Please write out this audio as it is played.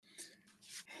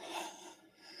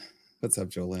What's up,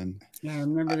 Jolene? Yeah,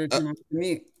 remember to turn off the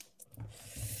mute.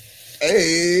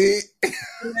 Hey.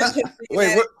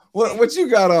 Wait, what you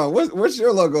got on? What's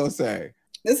your logo say?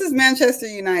 This is Manchester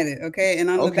United, okay? And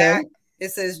on the back,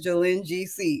 it says Jolene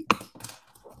GC.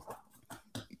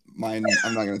 Mine,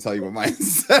 I'm not going to tell you what mine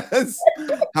says.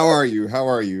 How are you?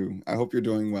 I hope you're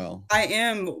doing well. I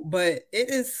am, but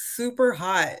it is super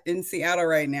hot in Seattle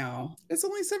right now. It's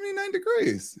only 79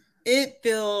 degrees. It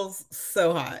feels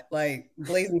so hot, like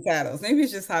blazing saddles. Maybe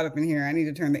it's just hot up in here. I need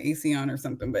to turn the AC on or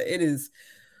something, but it is...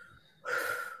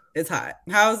 It's hot.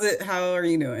 How's it? How are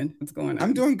you doing? What's going on?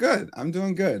 I'm doing good.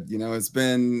 You know, it's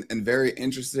been a very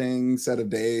interesting set of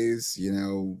days. You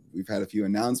know, we've had a few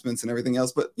announcements and everything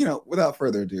else, but, you know, without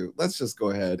further ado, let's just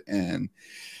go ahead and...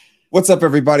 What's up,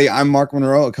 everybody? I'm Mark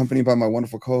Monroe, accompanied by my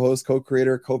wonderful co-host,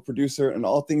 co-creator, co-producer, and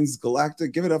all things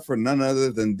galactic. Give it up for none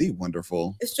other than the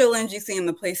wonderful... It's Jolene GC in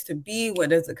the place to be.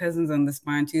 What does the Cousins on the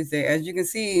Spine Tuesday? As you can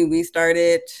see, we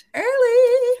started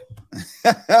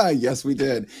early. Yes, we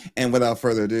did. And without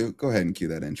further ado, go ahead and cue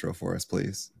that intro for us,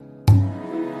 please.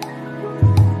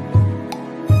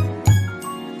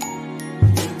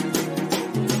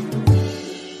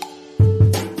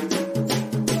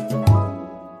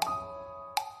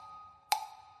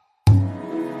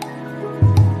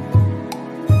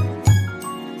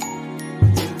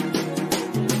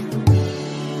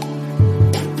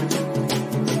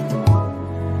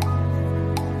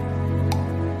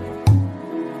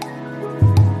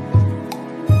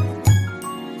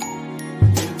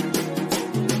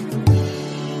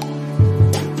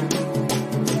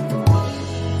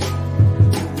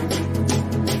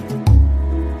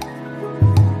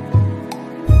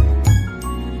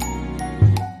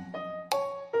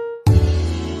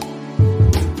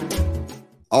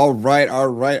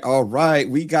 All right.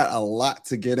 We got a lot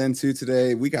to get into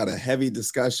today. We got a heavy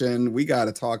discussion. We got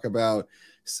to talk about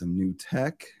some new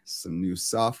tech, some new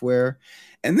software,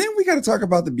 and then we got to talk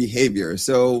about the behavior.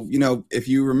 So, you know, if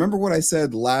you remember what I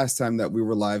said last time that we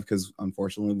were live, because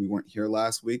unfortunately we weren't here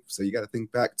last week. So you got to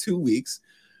think back 2 weeks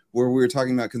where we were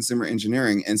talking about consumer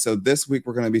engineering. And so this week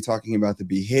we're going to be talking about the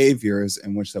behaviors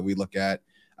in which that we look at.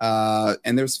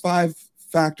 And there's 5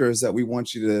 factors that we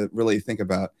want you to really think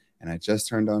about. And I just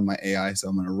turned on my AI, so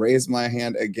I'm going to raise my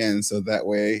hand again so that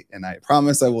way, and I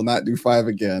promise I will not do 5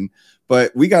 again.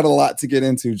 But we got a lot to get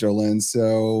into, Jolene.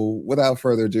 So without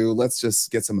further ado, let's just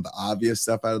get some of the obvious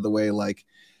stuff out of the way. Like,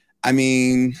 I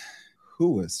mean,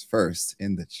 who was first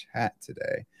in the chat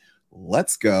today?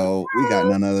 Let's go. We got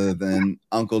none other than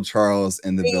Uncle Charles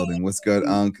in the building. What's good,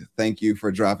 Unc? Thank you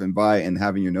for dropping by and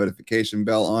having your notification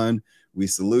bell on. We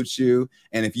salute you.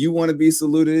 And if you want to be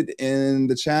saluted in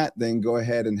the chat, then go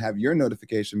ahead and have your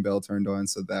notification bell turned on.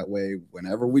 So that way,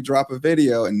 whenever we drop a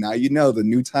video, and now you know the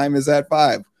new time is at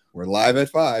 5. We're live at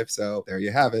 5. So there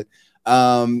you have it.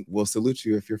 We'll salute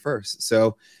you if you're first.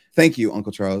 So thank you,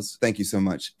 Uncle Charles. Thank you so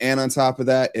much. And on top of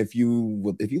that, if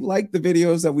you like the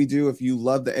videos that we do, if you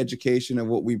love the education of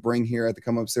what we bring here at the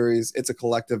Come Up series, it's a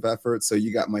collective effort. So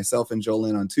you got myself and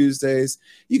Jolene on Tuesdays,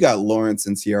 you got Lawrence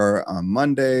and Tiara on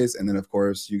Mondays, and then of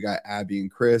course you got Abby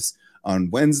and Chris on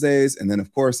Wednesdays, and then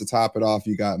of course to top it off,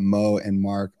 you got Mo and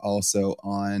Mark also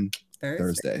on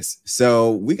Thursdays.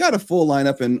 So we got a full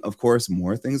lineup, and of course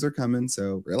more things are coming,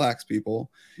 so relax, people.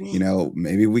 You know,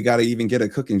 maybe we got to even get a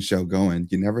cooking show going.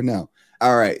 You never know.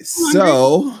 All right,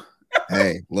 so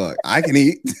hey, look, I can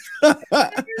eat.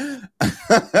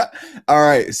 All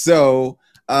right, so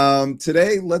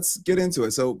today let's get into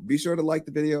it. So be sure to like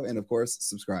the video and of course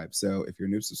subscribe. So if you're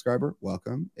a new subscriber,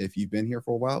 welcome. If you've been here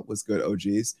for a while, what's good,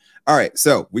 OGs? All right,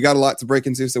 so we got a lot to break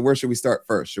into. So where should we start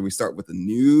first? Should we start with the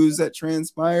news that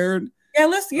transpired? Yeah,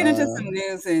 let's get into some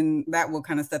news, and that will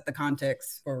kind of set the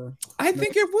context for... I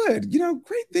think it would. You know,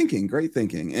 great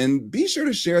thinking. And be sure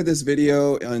to share this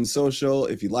video on social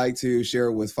if you'd like to. Share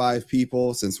it with 5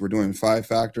 people since we're doing 5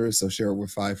 factors. So share it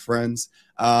with 5 friends.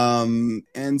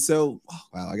 And so,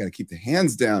 wow, I got to keep the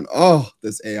hands down. Oh,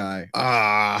 this AI.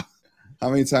 How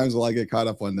many times will I get caught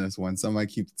up on this one? Some might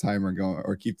keep the timer going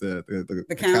or keep the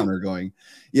counter going.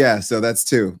 Yeah, so that's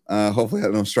 2. Hopefully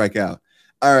I don't strike out.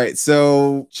 All right,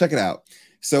 so check it out.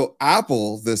 So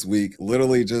Apple this week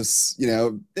literally just, you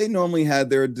know, they normally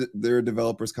had their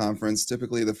developers conference,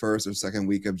 typically the 1st or 2nd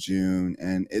week of June.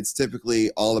 And it's typically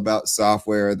all about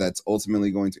software that's ultimately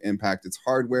going to impact its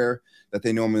hardware that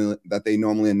they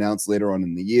normally announce later on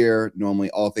in the year.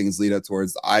 Normally all things lead up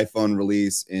towards the iPhone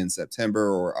release in September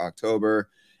or October.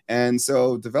 And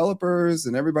so developers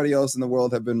and everybody else in the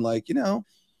world have been like, you know,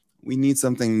 we need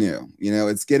something new. You know,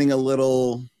 it's getting a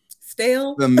little...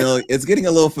 stale. It's getting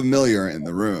a little familiar in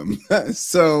the room.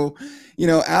 So, you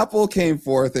know, Apple came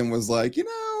forth and was like, you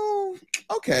know,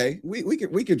 okay, we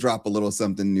could drop a little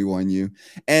something new on you.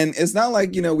 And it's not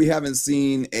like, we haven't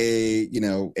seen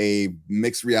a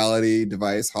mixed reality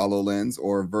device, HoloLens,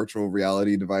 or virtual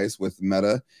reality device with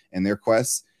Meta and their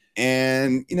Quest.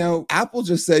 And Apple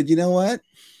just said, you know what?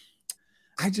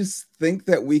 I just think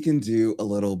that we can do a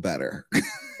little better.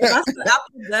 That's what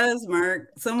Apple does, Mark.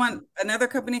 Another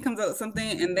company comes out with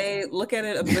something and they look at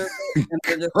it, observe it, and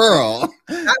they're just Girl,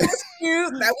 that was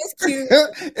cute. That was cute.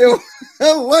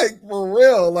 Like, for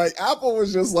real, like Apple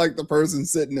was just like the person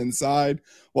sitting inside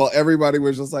while everybody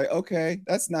was just like, okay,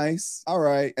 that's nice. All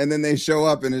right. And then they show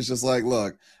up and it's just like,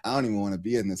 look, I don't even want to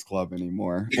be in this club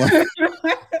anymore.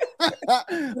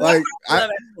 Like,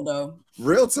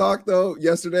 real talk though,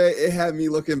 yesterday it had me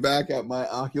looking back at my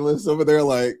Oculus over there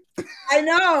like, I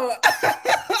know.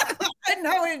 I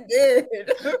know it did.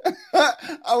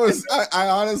 I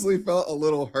honestly felt a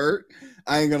little hurt.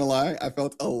 I ain't gonna lie. I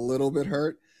felt a little bit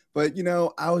hurt. But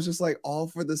I was just like, all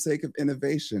for the sake of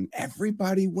innovation.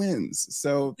 Everybody wins.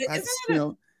 So that's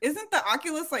isn't the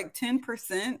Oculus like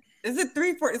 10%? Is it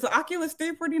is the Oculus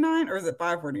 $349 or is it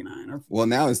 $549? Well,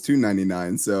 now it's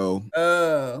 $299. So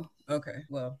okay.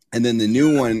 Well, and then the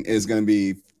new one is going to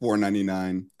be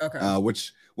 $499. Okay.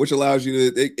 Which allows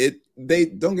you to they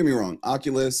don't get me wrong,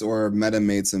 Oculus or Meta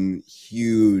made some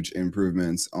huge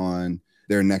improvements on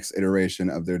their next iteration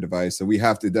of their device. So we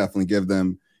have to definitely give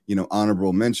them,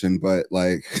 honorable mention. But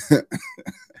like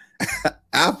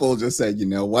Apple just said, you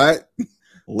know what?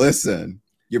 Listen,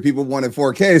 your people wanted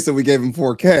 4K, so we gave them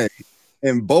 4K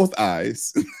in both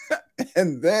eyes.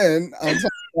 And then on top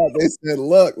of that, they said,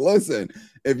 look, listen,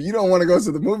 if you don't want to go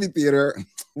to the movie theater,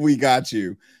 we got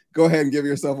you. Go ahead and give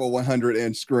yourself a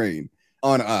 100-inch screen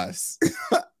on us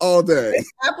all day.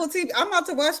 Apple TV. I'm about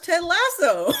to watch Ted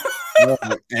Lasso.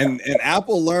 and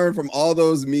Apple learned from all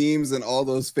those memes and all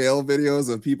those fail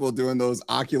videos of people doing those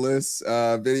Oculus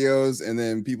videos and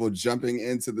then people jumping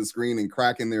into the screen and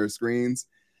cracking their screens.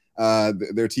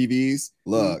 Their TVs.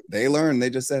 Look, they learned. They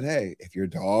just said, hey, if your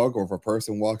dog or if a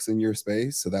person walks in your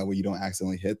space so that way you don't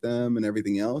accidentally hit them and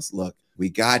everything else, look, we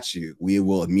got you. We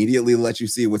will immediately let you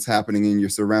see what's happening in your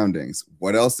surroundings.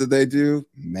 What else did they do?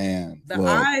 Man, the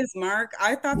eyes, Mark.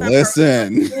 I thought that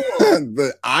listen, cool.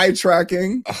 The eye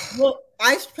tracking. Well,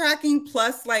 eye tracking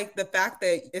plus like the fact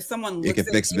that if someone looks it can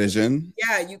fix vision.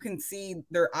 Yeah, you can see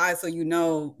their eyes so you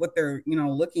know what they're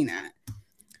looking at.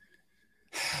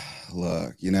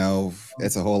 Look,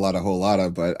 it's a whole lot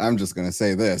of, but I'm just going to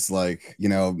say this, like,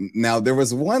 now there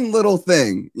was one little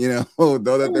thing, though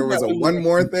that there was one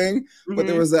more thing, but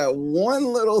there was that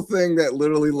one little thing that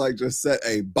literally like just set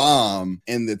a bomb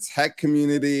in the tech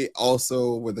community,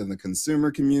 also within the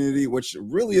consumer community, which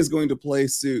really is going to play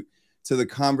suit to the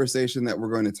conversation that we're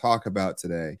going to talk about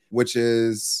today, which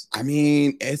is,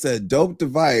 it's a dope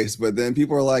device, but then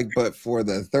people are like, but for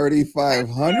the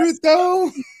 $3,500 though,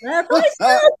 that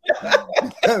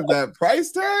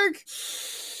price tag,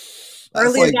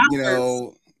 that's like,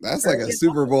 that's like a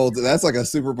Super Bowl. That's like a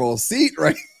Super Bowl seat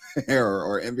right there,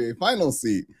 or NBA Finals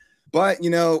seat. But,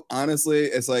 honestly,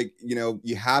 it's like,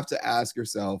 you have to ask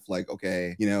yourself, like,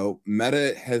 okay,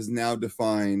 Meta has now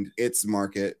defined its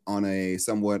market on a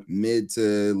somewhat mid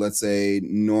to, let's say,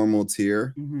 normal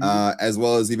tier, as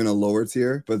well as even a lower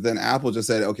tier. But then Apple just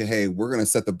said, okay, hey, we're going to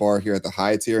set the bar here at the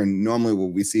high tier. And normally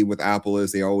what we see with Apple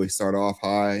is they always start off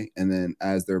high. And then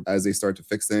as they start to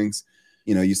fix things,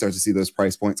 you start to see those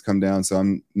price points come down. So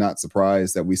I'm not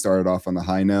surprised that we started off on the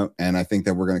high note. And I think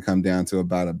that we're going to come down to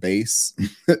about a base,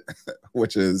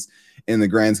 which is in the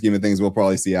grand scheme of things, we'll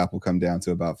probably see Apple come down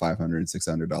to about $500,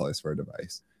 $600 for a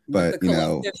device. But,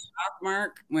 the stock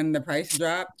mark, when the price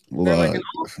dropped, they're like,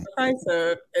 the price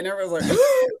up, and everyone's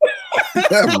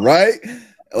like, right?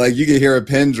 Like you could hear a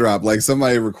pin drop, like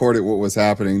somebody recorded what was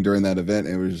happening during that event.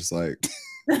 And it was just like,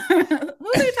 who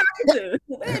are they talking to?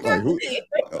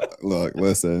 Look,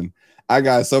 listen, I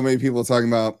got so many people talking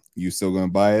about, you still gonna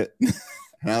buy it?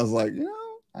 And I was like,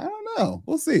 I don't know.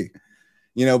 We'll see.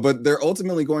 But they're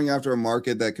ultimately going after a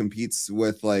market that competes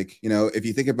with, like, if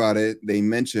you think about it, they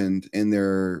mentioned at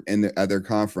their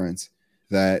conference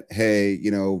that, hey,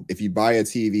 if you buy a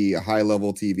TV, a high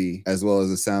level TV, as well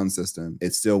as a sound system,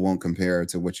 it still won't compare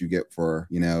to what you get for,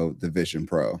 the Vision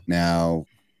Pro. Now,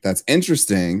 that's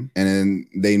interesting. And then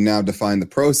they now define the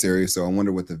Pro series. So I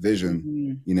wonder what the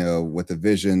Vision,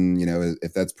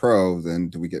 if that's Pro, then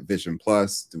do we get Vision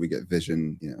Plus? Do we get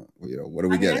Vision, what are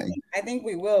we getting? I think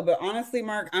we will. But honestly,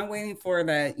 Mark, I'm waiting for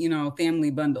that,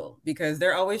 family bundle, because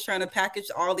they're always trying to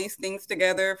package all these things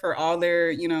together for all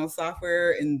their,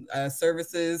 software and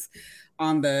services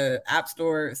on the App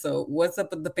Store. So what's up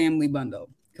with the family bundle?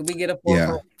 Could we get a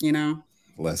 4?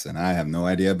 Listen, I have no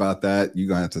idea about that. You're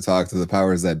gonna have to talk to the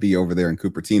powers that be over there in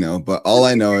Cupertino. But all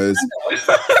I know is,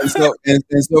 and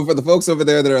so for the folks over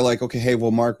there that are like, okay, hey,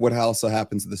 well, Mark, what also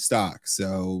happens to the stock?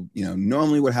 So,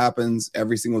 normally what happens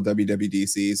every single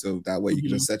WWDC, so that way you can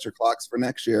just set your clocks for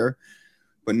next year.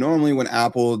 But normally when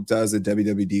Apple does a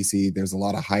WWDC, there's a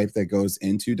lot of hype that goes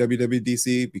into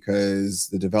WWDC because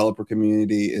the developer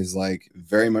community is like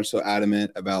very much so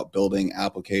adamant about building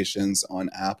applications on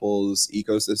Apple's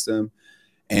ecosystem.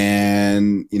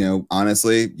 And,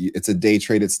 honestly, it's a day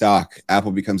traded stock.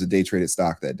 Apple becomes a day traded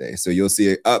stock that day. So you'll see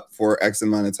it up for X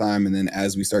amount of time. And then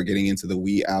as we start getting into the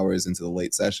wee hours, into the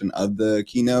late session of the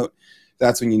keynote,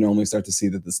 that's when you normally start to see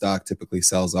that the stock typically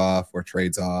sells off or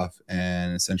trades off.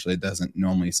 And essentially it doesn't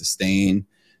normally sustain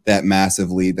that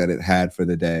massive lead that it had for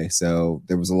the day. So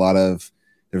there was a lot of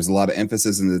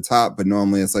emphasis in the top, but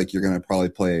normally it's like you're going to probably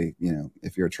play,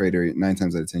 if you're a trader, 9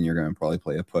 times out of 10, you're going to probably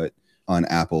play a put on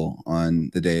Apple on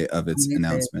the day of its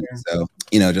announcement. So,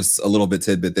 just a little bit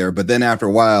tidbit there. But then after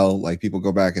a while, like people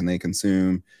go back and they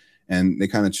consume and they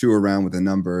kind of chew around with the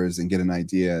numbers and get an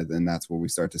idea. Then that's where we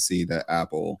start to see that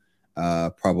Apple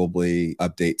probably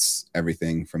updates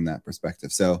everything from that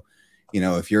perspective. So,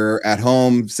 if you're at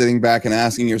home sitting back and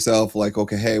asking yourself like,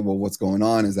 okay, hey, well, what's going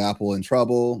on? Is Apple in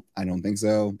trouble? I don't think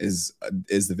so. Is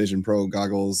the Vision Pro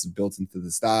goggles built into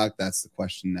the stock? That's the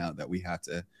question now that we have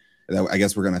to, that I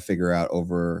guess we're going to figure out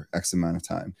over X amount of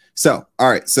time. So, all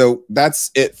right. So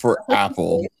that's it for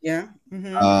Apple. Yeah.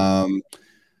 Mm-hmm.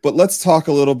 But let's talk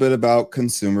a little bit about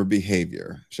consumer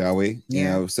behavior, shall we?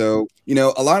 Yeah. So,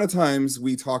 a lot of times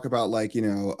we talk about like,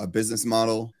 a business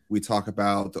model. We talk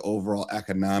about the overall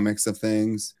economics of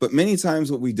things. But many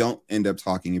times what we don't end up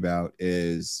talking about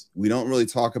is we don't really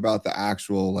talk about the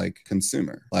actual like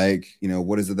consumer. Like,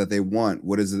 what is it that they want?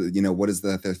 What is it, what is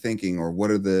that they're thinking? Or what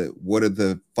are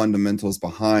the fundamentals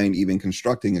behind even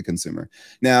constructing a consumer?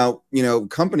 Now,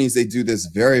 companies, they do this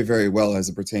very, very well as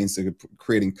it pertains to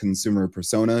creating consumer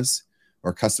personas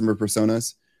or customer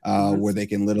personas. Where they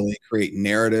can literally create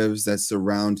narratives that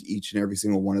surround each and every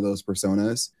single one of those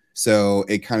personas. So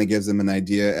it kind of gives them an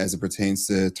idea as it pertains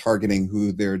to targeting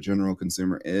who their general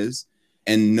consumer is.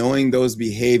 And knowing those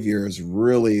behaviors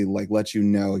really like let you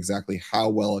know exactly how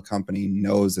well a company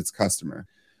knows its customer.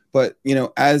 But,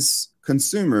 as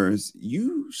consumers,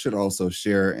 you should also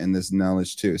share in this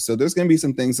knowledge too. So there's going to be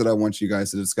some things that I want you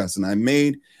guys to discuss. And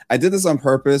I did this on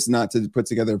purpose, not to put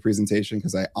together a presentation,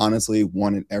 because I honestly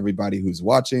wanted everybody who's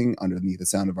watching underneath the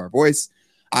sound of our voice,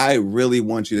 I really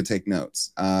want you to take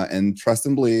notes and trust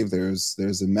and believe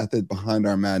there's a method behind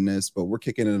our madness, but we're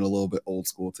kicking it a little bit old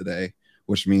school today,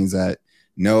 which means that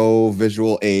no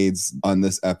visual aids on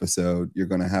this episode. You're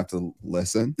going to have to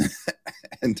listen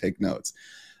and take notes.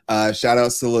 Shout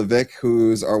outs to Levick,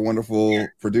 who's our wonderful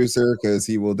producer, because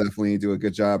he will definitely do a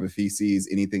good job if he sees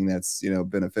anything that's,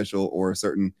 beneficial or a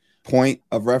certain point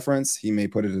of reference. He may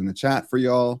put it in the chat for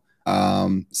y'all.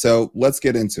 So let's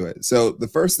get into it. So the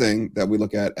first thing that we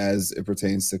look at as it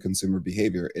pertains to consumer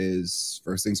behavior is,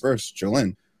 first things first,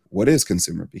 Jolene, what is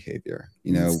consumer behavior?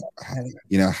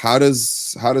 How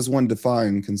does one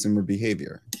define consumer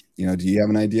behavior? Do you have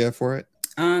an idea for it?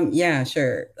 Yeah,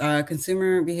 sure.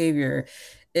 Consumer behavior.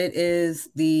 It is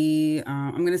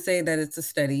I'm going to say that it's a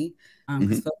study.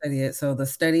 So the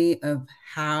study of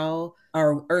how,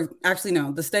 or actually,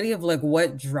 no, the study of like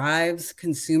what drives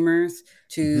consumers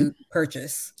to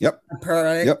purchase a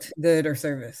product, good, or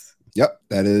service. Yep,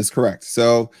 that is correct.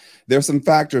 So there's some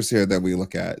factors here that we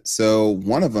look at. So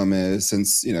one of them is,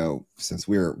 since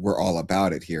we're all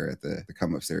about it here at the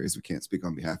Come Up series, we can't speak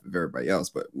on behalf of everybody else,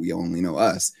 but we only know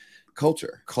us.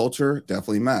 Culture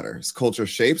definitely matters. Culture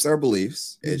shapes our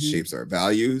beliefs. It shapes our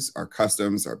values, our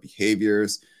customs, our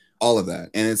behaviors, all of that.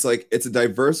 And it's a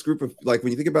diverse group of, like,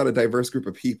 when you think about a diverse group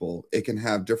of people, it can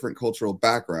have different cultural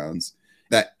backgrounds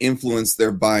that influence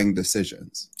their buying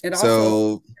decisions.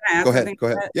 Go ahead.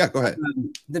 Yeah, go ahead.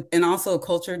 And also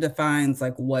culture defines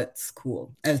like what's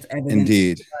cool, as evidenced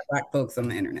Indeed by Black folks on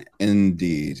the internet.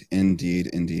 Indeed.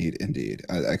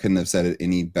 I couldn't have said it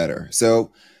any better.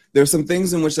 So there's some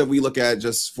things in which that we look at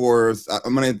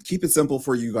I'm going to keep it simple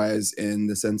for you guys in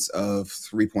the sense of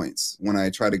 3 points when I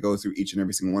try to go through each and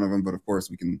every single one of them. But of course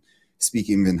we can speak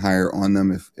even higher on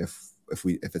them if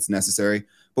it's necessary.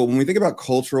 But when we think about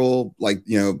cultural,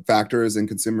 factors in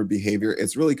consumer behavior,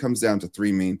 it really comes down to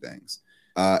 3 main things.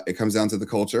 It comes down to the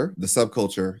culture, the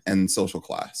subculture, and social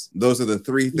class. Those are the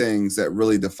 3 things that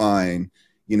really define,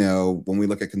 when we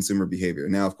look at consumer behavior.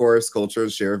 Now, of course,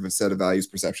 cultures share a set of values,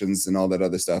 perceptions, and all that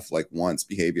other stuff, like wants,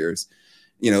 behaviors.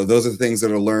 Those are the things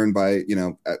that are learned by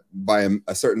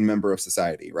a certain member of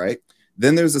society, right?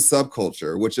 Then there's a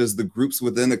subculture, which is the groups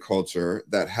within a culture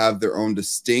that have their own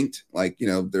distinct, like,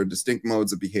 their distinct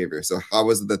modes of behavior. So how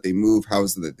is it that they move? How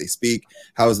is it that they speak?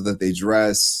 How is it that they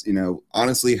dress?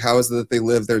 Honestly, how is it that they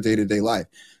live their day-to-day life?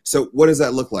 So what does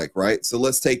that look like, right? So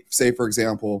let's take, say, for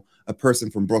example, a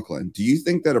person from Brooklyn. Do you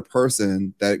think that a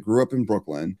person that grew up in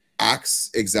Brooklyn acts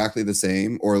exactly the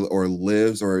same or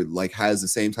lives or like has the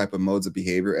same type of modes of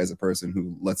behavior as a person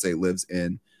who, let's say, lives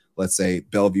in, let's say,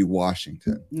 Bellevue,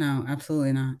 Washington? No,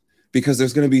 absolutely not. Because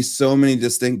there's going to be so many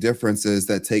distinct differences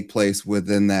that take place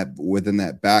within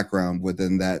that background,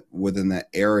 within that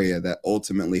area that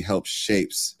ultimately helps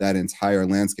shapes that entire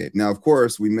landscape. Now, of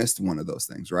course, we missed one of those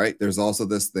things, right? There's also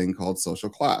this thing called social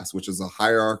class, which is a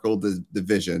hierarchical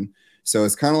division. So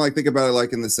it's kind of like, think about it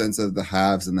like in the sense of the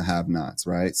haves and the have-nots,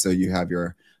 right? So you have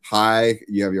your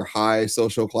high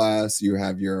social class, you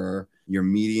have your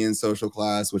median social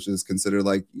class, which is considered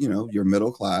like, your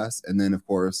middle class. And then, of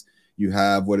course, you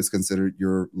have what is considered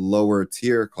your lower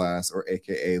tier class, or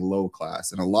AKA low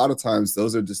class. And a lot of times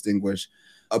those are distinguished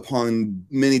upon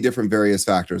many different various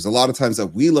factors. A lot of times that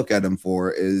we look at them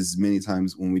for is many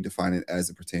times when we define it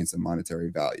as it pertains to monetary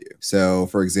value. So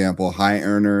for example, high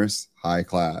earners, high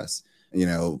class,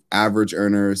 average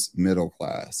earners, middle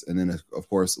class. And then of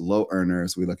course, low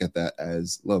earners, we look at that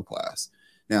as low class.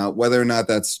 Now, whether or not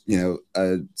that's,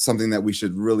 something that we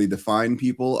should really define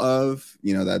people of,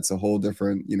 that's a whole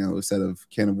different, set of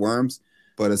can of worms.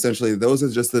 But essentially, those are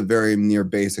just the very near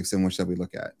basics in which that we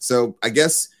look at. So I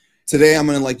guess today I'm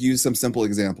going to use some simple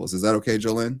examples. Is that okay,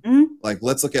 Jolene? Mm-hmm.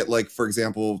 Let's look at, for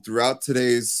example, throughout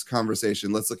today's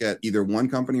conversation, let's look at either one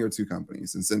company or two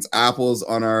companies. And since Apple's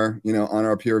on our, on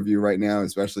our peer review right now,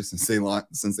 especially since they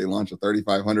launched a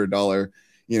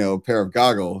 $3,500, pair of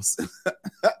goggles.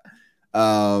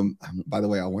 By the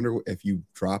way, I wonder if you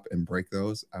drop and break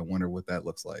those, I wonder what that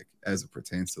looks like as it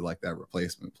pertains to that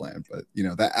replacement plan. But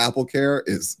that Apple Care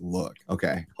is,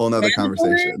 okay, whole nother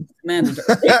conversation.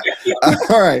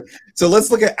 All right, so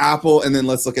let's look at Apple and then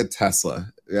let's look at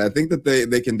Tesla. I think that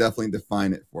they can definitely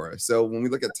define it for us. So when we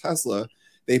look at Tesla,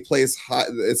 they place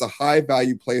it's a high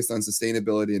value placed on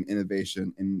sustainability and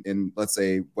innovation in let's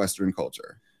say Western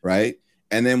culture, right?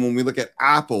 And then when we look at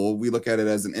Apple, we look at it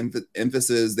as an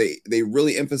emphasis. They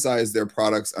really emphasize their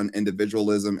products on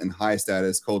individualism and high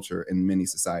status culture in many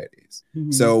societies.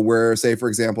 Mm-hmm. So where, say, for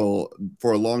example,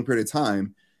 for a long period of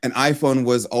time, an iPhone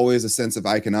was always a sense of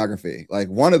iconography. Like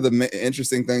one of the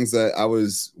interesting things that I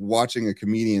was watching a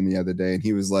comedian the other day, and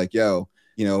he was like,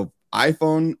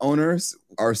 iPhone owners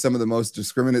are some of the most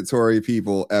discriminatory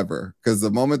people ever. Because the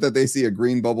moment that they see a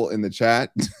green bubble in the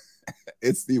chat,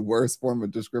 it's the worst form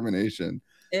of discrimination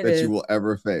you will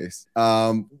ever face,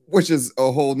 which is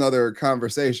a whole nother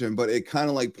conversation. But it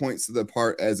kind of points to the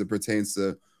part as it pertains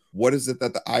to what is it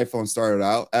that the iPhone started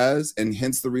out as, and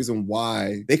hence the reason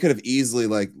why they could have easily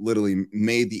literally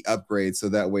made the upgrade so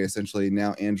that way essentially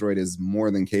now Android is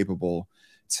more than capable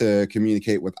to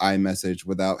communicate with iMessage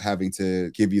without having to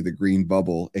give you the green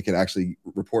bubble. It could actually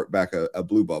report back a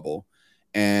blue bubble.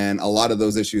 And a lot of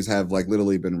those issues have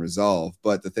literally been resolved.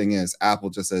 But the thing is, Apple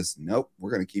just says, nope, we're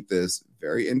going to keep this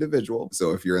very individual.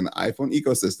 So if you're in the iPhone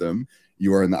ecosystem,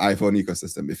 you are in the iPhone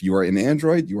ecosystem. If you are in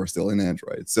Android, you are still in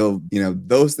Android. So,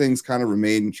 those things kind of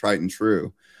remain tried and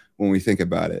true when we think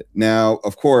about it. Now,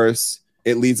 of course,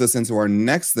 it leads us into our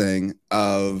next thing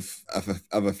of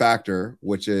a factor,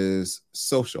 which is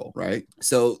social, right?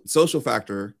 So social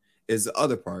factor is the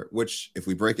other part, which if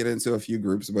we break it into a few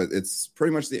groups, but it's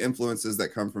pretty much the influences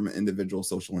that come from an individual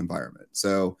social environment.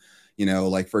 So,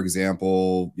 for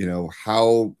example,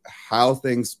 how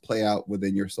things play out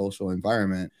within your social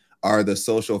environment are the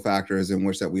social factors in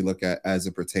which that we look at as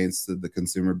it pertains to the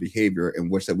consumer behavior in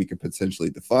which that we could potentially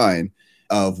define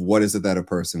of what is it that a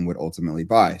person would ultimately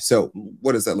buy. So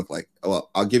what does that look like? Well,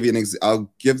 I'll give you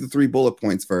I'll give the 3 bullet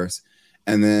points first.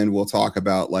 And then we'll talk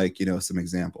about some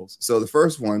examples. So the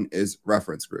first one is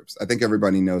reference groups. I think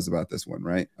everybody knows about this one,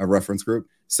 right? A reference group.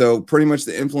 So pretty much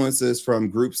the influences from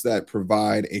groups that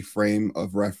provide a frame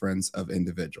of reference of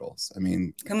individuals. I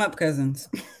mean, come up, cousins.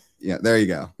 Yeah, there you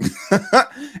go.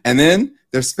 And then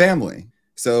there's family.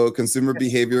 So consumer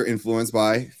behavior influenced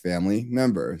by family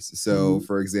members. So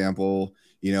for example,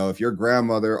 if your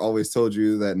grandmother always told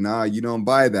you that, nah, you don't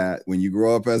buy that. When you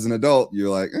grow up as an adult, you're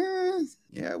like,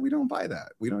 yeah, we don't buy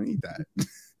that. We don't eat that.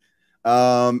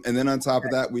 And then on top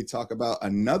of that, we talk about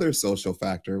another social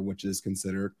factor, which is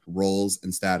considered roles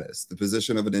and status, the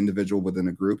position of an individual within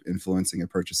a group influencing a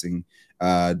purchasing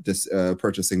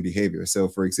behavior. So,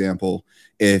 for example,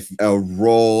 if a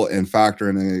role and factor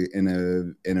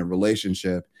in a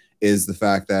relationship is the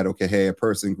fact that, okay, hey, a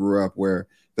person grew up where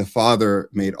the father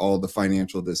made all the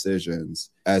financial decisions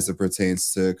as it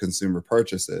pertains to consumer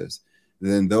purchases,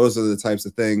 then those are the types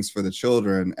of things for the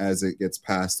children as it gets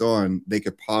passed on, they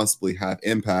could possibly have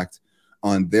impact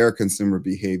on their consumer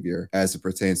behavior as it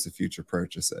pertains to future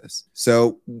purchases.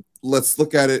 So let's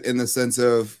look at it in the sense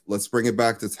of, let's bring it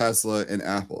back to Tesla and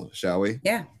Apple, shall we?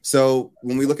 Yeah. So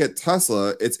when we look at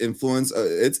Tesla, its influence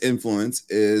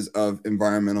is of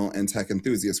environmental and tech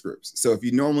enthusiast groups. So if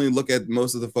you normally look at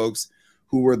most of the folks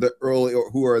who are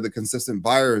the consistent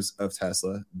buyers of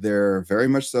Tesla, they're very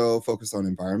much so focused on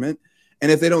environment.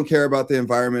 And if they don't care about the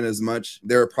environment as much,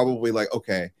 they're probably like,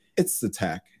 okay, it's the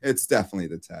tech. It's definitely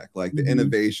the tech, like the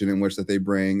innovation in which that they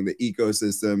bring, the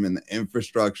ecosystem and the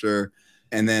infrastructure.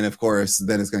 And then, of course,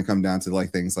 then it's going to come down to like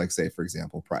things like, say, for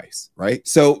example, price, right?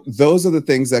 So those are the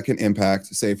things that can impact,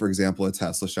 say, for example, a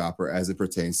Tesla shopper as it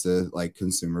pertains to like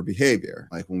consumer behavior,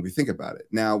 like when we think about it.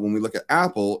 Now, when we look at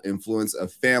Apple, influence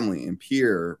of family and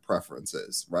peer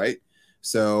preferences, right?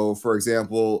 So, for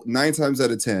example, 9 times out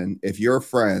of 10, if your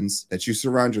friends that you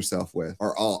surround yourself with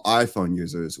are all iPhone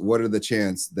users, what is the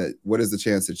chance that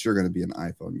you're going to be an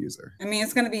iPhone user? I mean,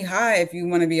 it's going to be high if you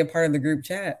want to be a part of the group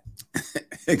chat.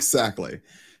 Exactly.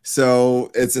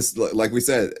 So it's just like we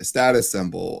said, a status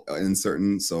symbol in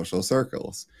certain social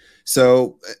circles.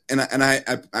 So, and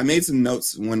I made some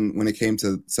notes when it came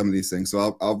to some of these things.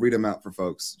 So I'll read them out for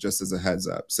folks just as a heads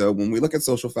up. So when we look at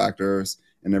social factors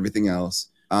and everything else,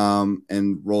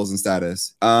 and roles and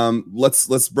status,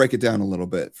 let's break it down a little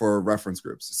bit for reference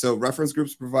groups. So reference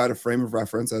groups provide a frame of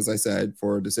reference, as I said,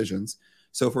 for decisions.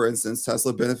 So for instance,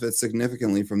 Tesla benefits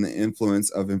significantly from the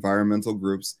influence of environmental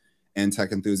groups and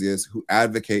tech enthusiasts who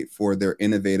advocate for their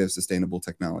innovative, sustainable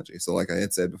technology. So like I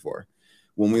had said before,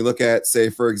 when we look at, say,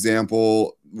 for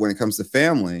example, when it comes to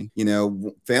family,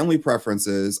 family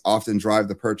preferences often drive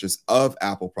the purchase of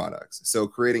Apple products. So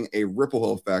creating a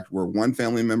ripple effect where one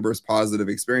family member's positive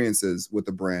experiences with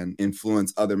the brand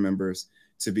influence other members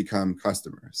to become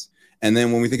customers. And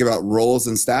then when we think about roles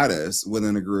and status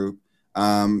within a group,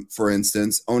 for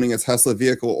instance, owning a Tesla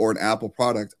vehicle or an Apple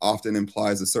product often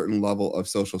implies a certain level of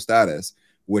social status,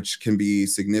 which can be a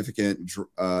significant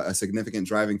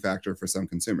driving factor for some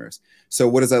consumers. So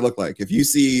what does that look like? If you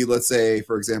see, let's say,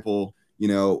 for example,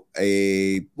 let's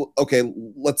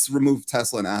remove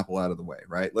Tesla and Apple out of the way,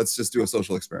 right? Let's just do a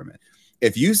social experiment.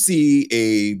 If you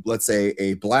see let's say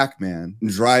a black man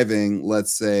driving,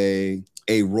 let's say,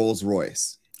 a Rolls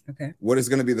Royce, okay, what is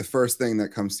going to be the first thing that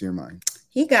comes to your mind?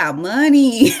 He got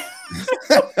money.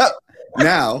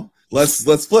 Now, let's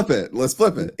flip it.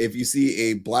 If you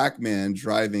see a black man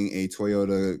driving a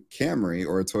Toyota Camry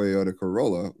or a Toyota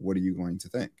Corolla, what are you going to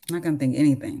think? I'm not going to think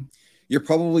anything. You're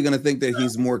probably going to think that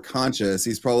he's more conscious.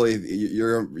 You're probably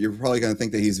going to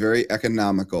think that he's very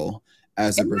economical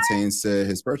as it pertains to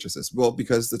his purchases. Well,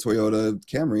 because the Toyota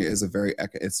Camry is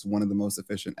it's one of the most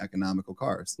efficient, economical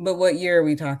cars. But what year are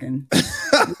we talking?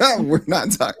 We're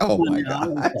not talking. Oh my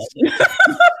God.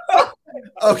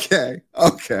 Okay.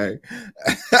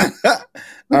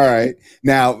 All right.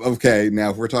 Now,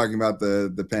 if we're talking about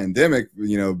the pandemic,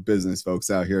 business folks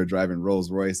out here driving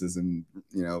Rolls Royces and,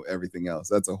 everything else,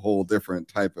 that's a whole different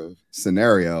type of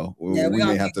scenario. Yeah, we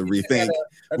may have to rethink.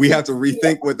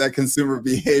 What that consumer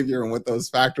behavior and what those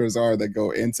factors are that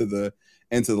go into the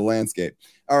landscape.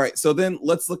 All right. So then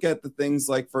let's look at the things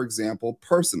like, for example,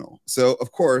 personal. So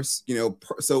of course,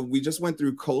 so we just went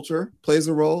through culture plays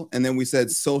a role, and then we said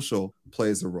social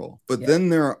plays a role. But then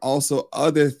there are also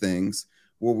other things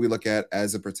where we look at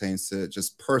as it pertains to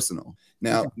just personal.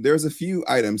 Now, there's a few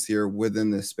items here within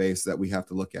this space that we have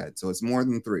to look at. So it's more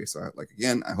than 3. So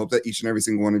again, I hope that each and every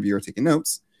single one of you are taking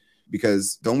notes,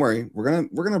 because don't worry, we're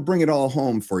gonna bring it all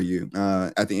home for you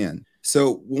at the end.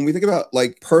 So when we think about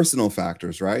like personal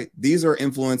factors, right? These are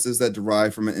influences that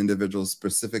derive from an individual's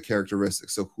specific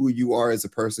characteristics. So who you are as a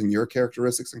person, your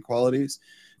characteristics and qualities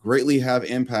greatly have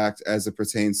impact as it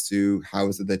pertains to how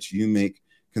is it that you make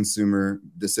consumer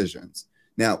decisions.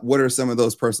 Now, what are some of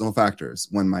those personal factors,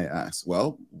 one might ask?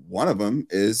 Well, one of them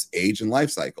is age and life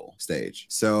cycle stage.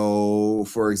 So,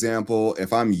 for example,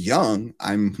 if I'm young,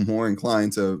 I'm more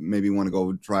inclined to maybe want to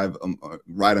go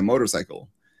ride a motorcycle.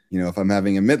 If I'm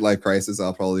having a midlife crisis,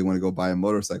 I'll probably want to go buy a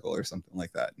motorcycle or something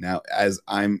like that. Now, as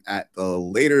I'm at the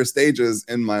later stages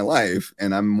in my life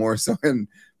and I'm more so in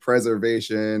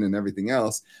preservation and everything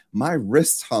else, my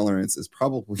risk tolerance is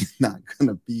probably not going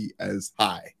to be as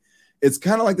high. It's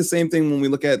kind of like the same thing when we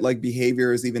look at like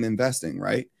behaviors, even investing,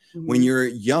 right? Mm-hmm. When you're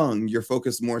young, you're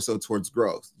focused more so towards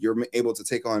growth. You're able to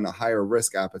take on a higher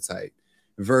risk appetite.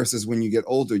 Versus when you get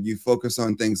older, you focus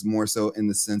on things more so in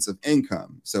the sense of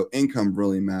income. So income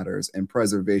really matters and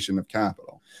preservation of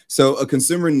capital. So a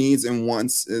consumer needs and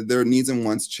wants, their needs and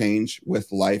wants change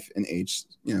with life and age,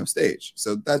 stage.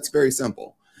 So that's very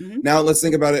simple. Now let's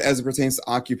think about it as it pertains to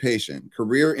occupation.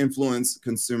 Career influence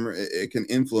consumer. It can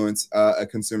influence a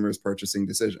consumer's purchasing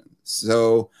decision.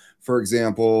 So, for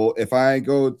example, if I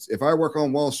work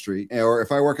on Wall Street, or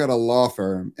if I work at a law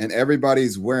firm and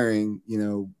everybody's wearing,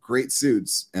 great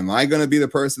suits, am I going to be the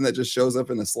person that just shows up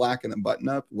in a slack and a button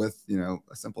up with,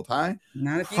 a simple tie?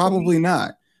 Probably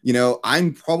not.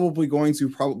 I'm probably going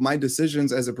to my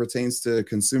decisions as it pertains to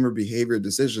consumer behavior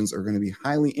decisions are going to be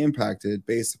highly impacted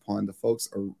based upon the folks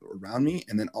around me,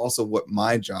 and then also what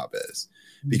my job is,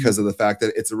 because of the fact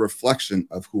that it's a reflection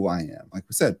of who I am. Like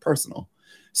we said, personal.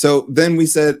 So then we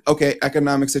said, okay,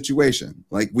 economic situation.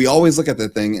 Like we always look at the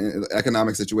thing,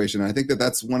 economic situation. And I think that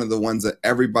that's one of the ones that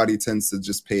everybody tends to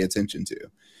just pay attention to,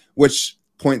 which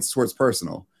points towards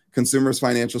personal. Consumers'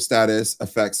 financial status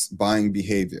affects buying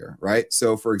behavior, right?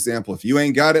 So, for example, if you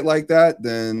ain't got it like that,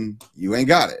 then you ain't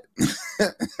got it.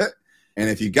 And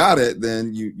if you got it,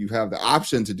 then you have the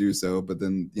option to do so. But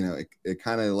then, it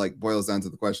kind of like boils down to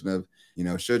the question of,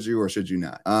 should you or should you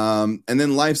not? And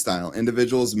then lifestyle,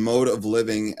 individuals' mode of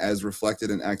living as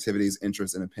reflected in activities,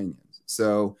 interests, and opinions.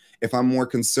 So if I'm more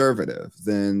conservative,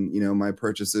 then, my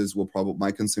purchases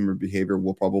my consumer behavior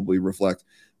will probably reflect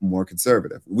more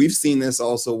conservative. We've seen this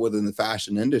also within the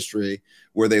fashion industry,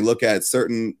 where they look at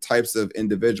certain types of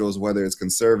individuals, whether it's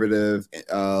conservative,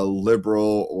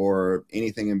 liberal, or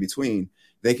anything in between.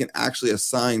 They can actually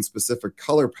assign specific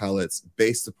color palettes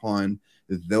based upon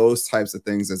those types of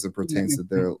things as it pertains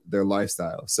to their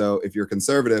lifestyle. So if you're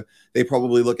conservative, they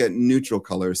probably look at neutral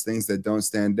colors, things that don't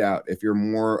stand out. If you're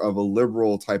more of a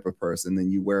liberal type of person,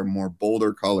 then you wear more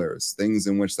bolder colors, things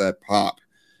in which that pop.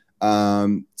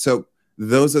 So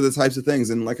those are the types of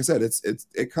things. And like I said,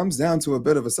 it comes down to a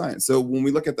bit of a science. So when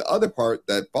we look at the other part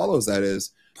that follows that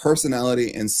is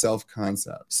personality and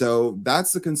self-concept. So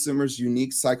that's the consumer's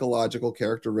unique psychological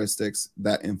characteristics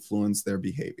that influence their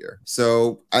behavior.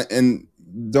 So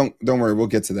don't worry, we'll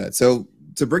get to that. So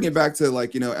to bring it back to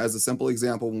as a simple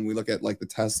example, when we look at like the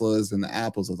Teslas and the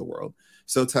Apples of the world.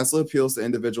 So Tesla appeals to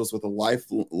individuals with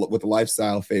a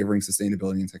lifestyle favoring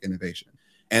sustainability and tech innovation.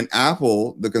 And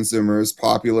Apple, the consumer, is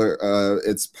popular.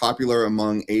 It's popular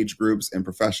among age groups and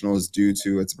professionals due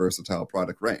to its versatile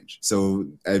product range. So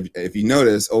if you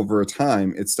notice, over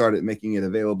time, it started making it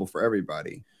available for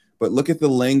everybody. But look at the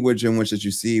language in which that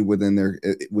you see within there.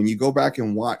 When you go back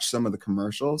and watch some of the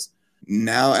commercials,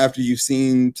 now after you've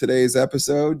seen today's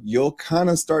episode, you'll kind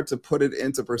of start to put it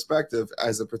into perspective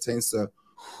as it pertains to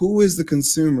who is the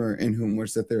consumer in whom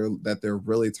which that they're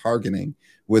really targeting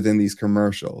within these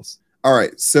commercials. All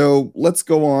right, so let's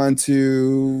go on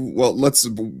to,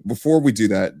 before we do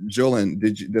that, Jolyn,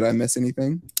 did I miss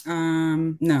anything?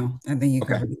 No, I think you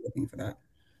covered everything for that.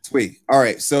 Sweet. All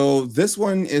right, so this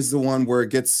one is the one where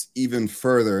it gets even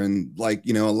further, and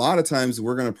a lot of times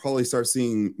we're going to probably start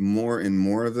seeing more and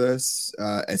more of this,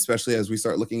 especially as we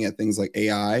start looking at things like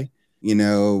AI,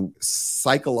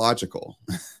 psychological,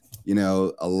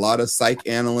 a lot of psych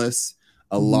analysts,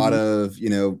 a lot of,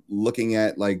 looking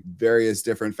at like various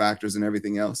different factors and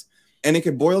everything else. And it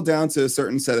can boil down to a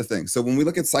certain set of things. So when we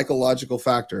look at psychological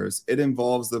factors, it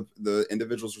involves the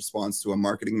individual's response to a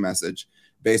marketing message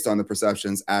based on the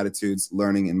perceptions, attitudes,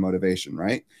 learning, and motivation,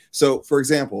 right? So for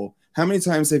example, how many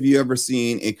times have you ever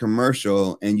seen a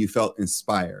commercial and you felt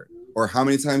inspired? Or how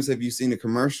many times have you seen a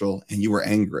commercial and you were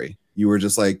angry? You were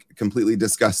just like completely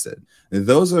disgusted.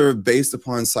 Those are based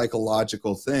upon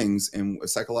psychological things and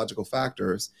psychological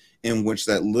factors in which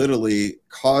that literally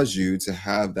cause you to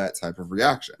have that type of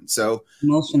reaction. So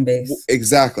emotion based.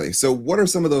 Exactly. So what are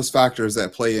some of those factors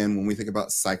that play in when we think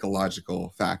about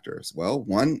psychological factors? Well,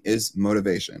 one is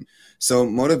motivation. So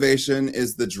motivation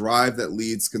is the drive that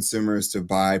leads consumers to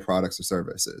buy products or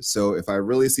services. So if I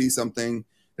really see something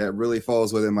that really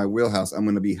falls within my wheelhouse, I'm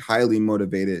going to be highly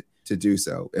motivated to do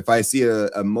so. If I see a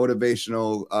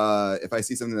motivational, if I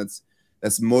see something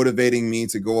that's motivating me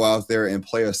to go out there and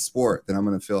play a sport, then I'm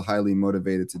going to feel highly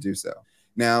motivated to do so.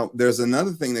 Now, there's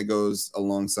another thing that goes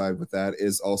alongside with that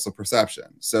is also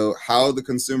perception. So how the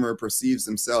consumer perceives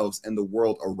themselves in the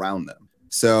world around them.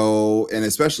 So, and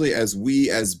especially as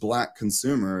we as Black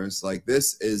consumers, like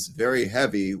this is very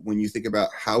heavy when you think about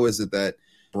how is it that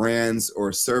brands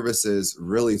or services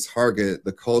really target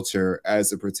the culture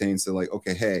as it pertains to like,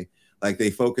 okay, hey, like they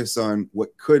focus on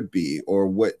what could be or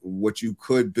what you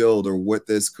could build or what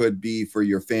this could be for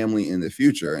your family in the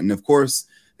future. And of course,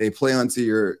 they play onto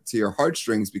your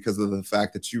heartstrings because of the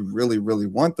fact that you really, really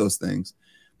want those things.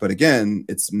 But again,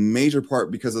 it's major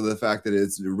part because of the fact that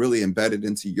it's really embedded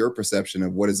into your perception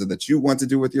of what is it that you want to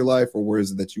do with your life, or where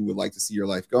is it that you would like to see your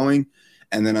life going.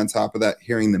 And then on top of that,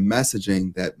 hearing the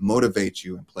messaging that motivates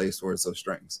you and plays towards those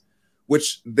strengths,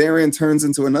 which therein turns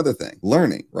into another thing,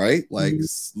 learning, right? Like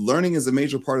learning is a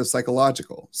major part of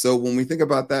psychological. So when we think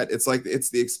about that, it's like it's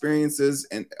the experiences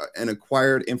and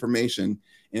acquired information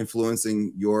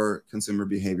influencing your consumer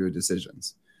behavior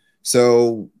decisions.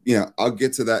 So, I'll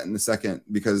get to that in a second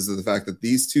because of the fact that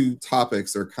these two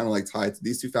topics are kind of like tied to,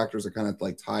 these two factors are kind of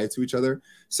like tied to each other.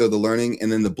 So the learning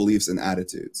and then the beliefs and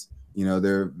attitudes.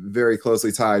 They're very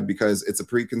closely tied because it's a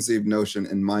preconceived notion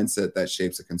and mindset that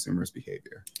shapes a consumer's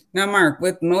behavior. Now, Mark,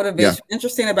 with motivation,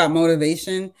 interesting about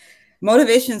motivation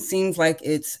seems like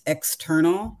it's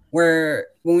external, where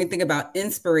when we think about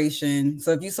inspiration,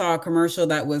 so if you saw a commercial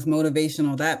that was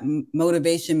motivational, that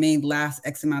motivation may last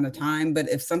X amount of time. But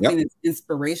if something is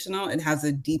inspirational, it has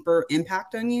a deeper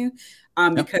impact on you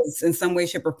because in some way,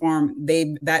 shape, or form,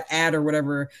 that ad or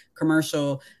whatever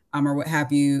commercial or what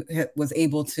have you was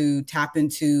able to tap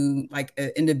into like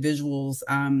an individual's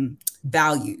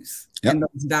values. And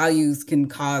those values can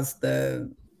cause the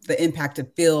impact to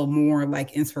feel more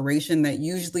like inspiration that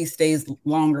usually stays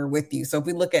longer with you. So if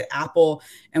we look at Apple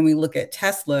and we look at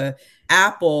Tesla,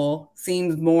 Apple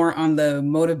seems more on the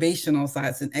motivational side.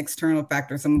 It's an external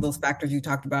factor. Some of those factors you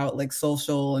talked about, like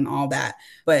social and all that.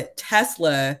 But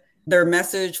Tesla, their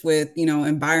message with,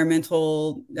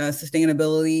 environmental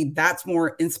sustainability, that's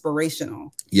more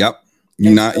inspirational. Yep.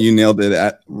 You nailed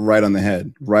it right on the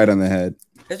head.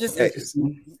 It's just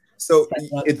interesting. So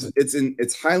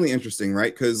it's highly interesting,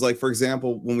 right? Because like, for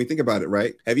example, when we think about it,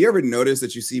 right? Have you ever noticed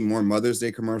that you see more Mother's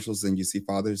Day commercials than you see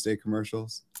Father's Day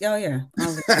commercials? Oh, yeah.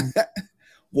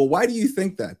 Well, why do you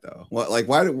think that though?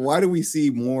 Why do we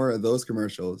see more of those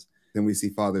commercials than we see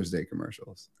Father's Day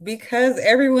commercials? Because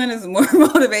everyone is more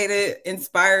motivated,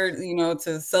 inspired,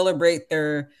 to celebrate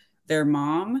their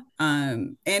mom.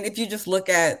 And if you just look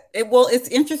at it, well, it's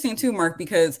interesting too, Mark,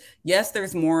 because yes,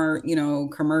 there's more,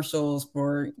 commercials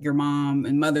for your mom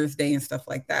and Mother's Day and stuff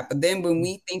like that. But then when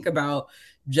we think about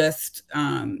just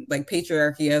like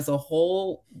patriarchy as a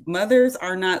whole, mothers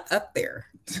are not up there,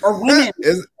 or women.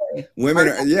 Women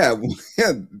are,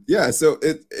 yeah. So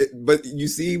but you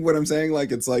see what I'm saying?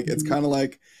 Like, it's kind of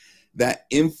like that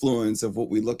influence of what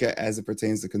we look at as it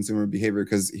pertains to consumer behavior.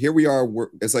 Because here we are,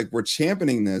 it's like we're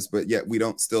championing this, but yet we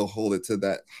don't still hold it to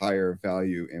that higher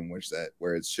value in which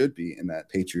where it should be in that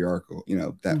patriarchal,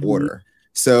 that order.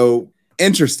 So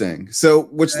interesting. So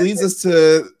which leads us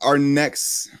to our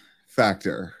next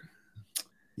factor.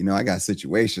 I got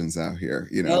situations out here,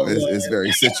 it's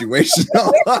very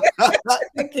situational.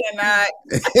 I cannot.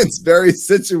 It's very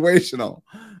situational.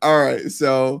 All right.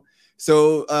 So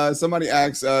somebody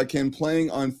asks, can playing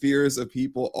on fears of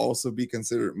people also be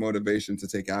considered motivation to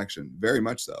take action? Very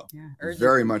much so. Yeah,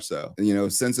 very much so.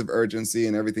 Sense of urgency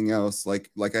and everything else. Like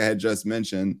I had just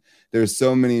mentioned, there's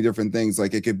so many different things.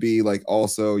 Like it could be like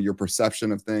also your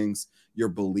perception of things, your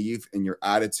belief and your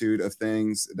attitude of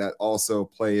things that also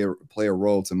play a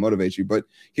role to motivate you. But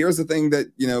here's the thing that,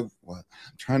 I'm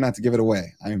trying not to give it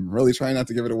away. I'm really trying not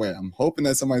to give it away. I'm hoping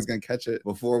that somebody's going to catch it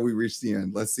before we reach the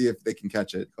end. Let's see if they can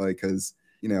catch it. Because,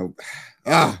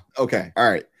 okay. All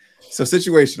right. So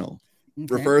situational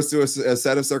refers to a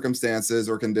set of circumstances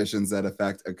or conditions that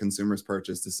affect a consumer's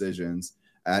purchase decisions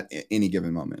at any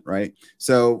given moment, right?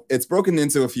 So it's broken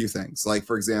into a few things, like,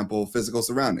 for example, physical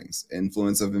surroundings,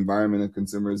 influence of environment and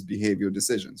consumers' behavior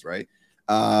decisions, right?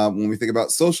 When we think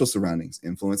about social surroundings,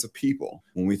 influence of people.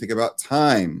 When we think about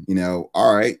time,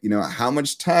 how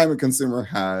much time a consumer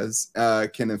has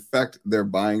can affect their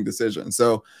buying decision.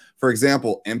 So, for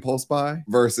example, impulse buy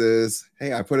versus,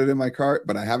 hey, I put it in my cart,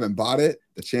 but I haven't bought it.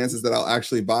 The chances that I'll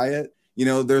actually buy it,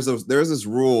 there's this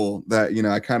rule that,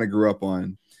 I kind of grew up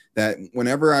on, that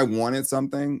whenever I wanted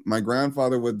something, my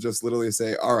grandfather would just literally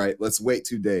say, all right, let's wait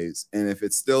 2 days. And if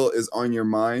it still is on your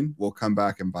mind, we'll come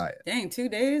back and buy it. Dang, 2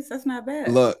 days? That's not bad.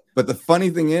 Look, but the funny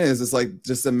thing is, it's like,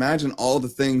 just imagine all the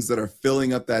things that are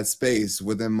filling up that space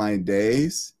within my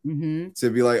days to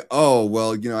be like, oh,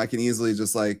 well, I can easily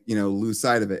just lose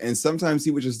sight of it. And sometimes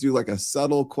he would just do like a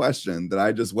subtle question that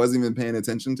I just wasn't even paying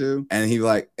attention to. And he'd be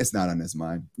like, it's not on his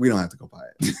mind. We don't have to go buy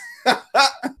it.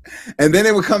 And then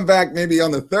it would come back maybe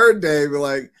on the third day, be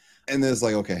like, and then it's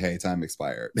like, okay, hey, time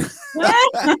expired.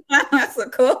 That's a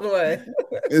cool one.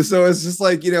 And so it's just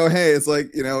like, hey, it's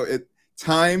like,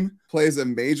 time plays a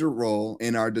major role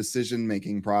in our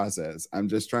decision-making process. I'm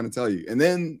just trying to tell you. And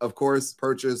then, of course,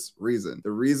 purchase reason.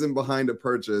 The reason behind a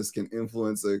purchase can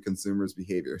influence a consumer's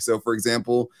behavior. So, for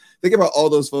example, think about all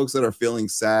those folks that are feeling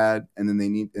sad and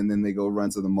then they go run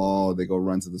to the mall, they go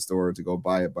run to the store to go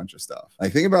buy a bunch of stuff.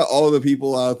 Like, think about all the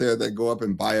people out there that go up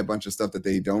and buy a bunch of stuff that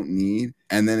they don't need.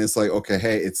 And then it's like, okay,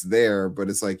 hey, it's there, but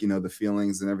it's like, the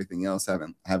feelings and everything else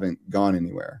haven't gone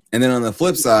anywhere. And then on the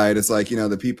flip side, it's like,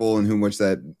 the people in whom which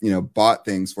that, bought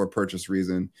things for purchase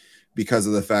reason because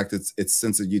of the fact its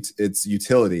sense of its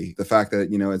utility, the fact that,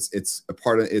 it's a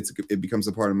part of it becomes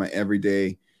a part of my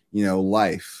everyday,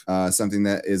 life, something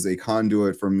that is a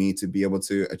conduit for me to be able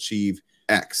to achieve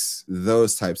X,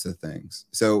 those types of things.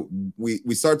 So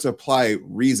we start to apply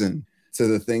reason to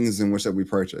the things in which that we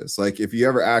purchase. Like if you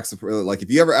ever ask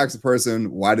a person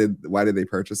why did they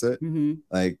purchase it,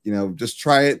 like, just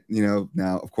try it.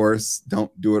 Now of course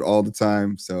don't do it all the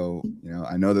time. So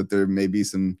I know that there may be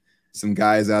some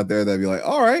guys out there that be like,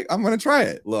 all right, I'm gonna try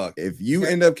it. Look, if you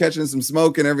end up catching some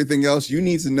smoke and everything else, you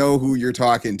need to know who you're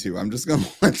talking to. I'm just gonna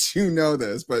let you know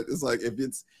this, but it's like if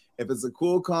it's a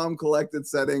cool, calm, collected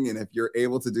setting, and if you're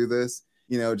able to do this,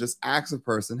 just ask a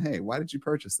person, hey, why did you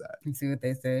purchase that? And see what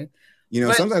they say.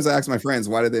 Sometimes I ask my friends,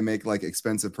 why did they make like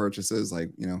expensive purchases? Like,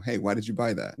 hey, why did you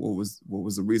buy that? What was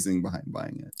the reasoning behind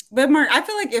buying it? But Mark, I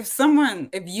feel like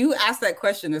if you ask that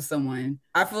question to someone,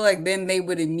 I feel like then they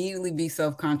would immediately be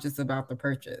self-conscious about the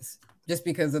purchase just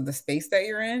because of the space that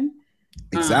you're in.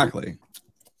 Exactly.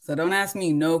 So don't ask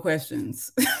me no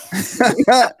questions.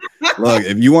 Look,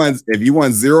 if you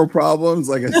want zero problems,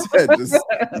 like I said, just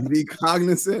be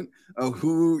cognizant of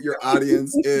who your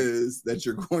audience is that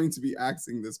you're going to be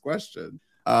asking this question.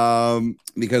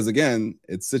 Because again,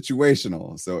 it's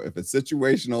situational. So if it's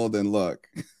situational, then look.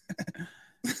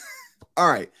 All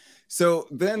right. So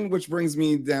then, which brings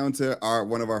me down to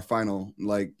one of our final,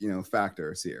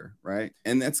 factors here, right?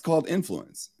 And that's called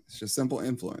influence. It's just simple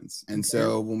influence. And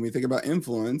so when we think about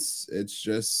influence, it's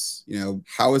just,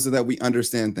 how is it that we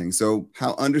understand things? So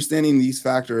how understanding these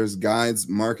factors guides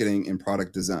marketing and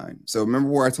product design. So remember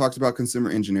where I talked about consumer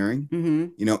engineering?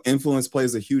 Influence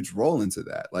plays a huge role into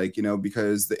that.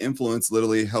 Because the influence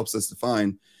literally helps us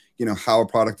define, how a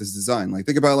product is designed. Like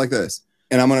think about it like this.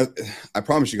 And I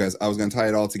promise you guys, I was going to tie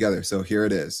it all together. So here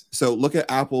it is. So look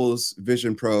at Apple's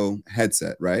Vision Pro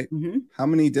headset, right? How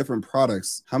many different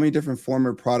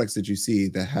former products did you see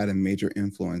that had a major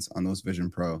influence on those Vision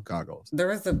Pro goggles? There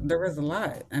was a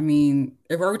lot. I mean,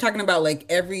 are we talking about like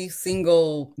every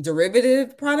single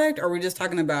derivative product, or are we just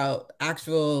talking about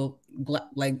actual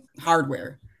like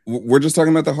hardware? We're just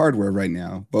talking about the hardware right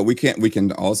now, but we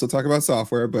can also talk about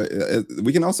software, but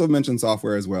we can also mention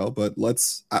software as well. But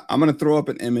I'm going to throw up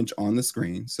an image on the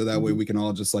screen so that way we can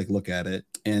all just like look at it.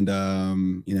 And,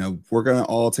 we're going to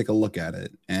all take a look at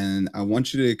it. And I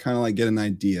want you to kind of like get an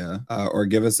idea or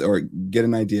get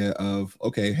an idea of,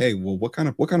 okay, hey, well, what kind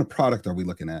of product are we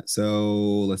looking at?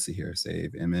 So let's see here,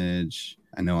 save image.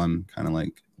 I know I'm kind of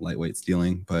like lightweight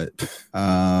stealing, but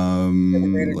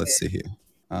let's see here.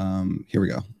 Here we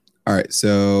go. All right.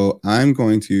 So I'm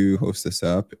going to host this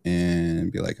up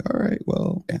and be like, all right,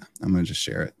 well, yeah, I'm going to just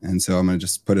share it. And so I'm going to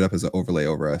just put it up as an overlay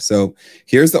over us. So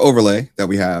here's the overlay that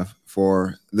we have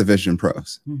for the Vision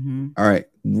Pros. All right.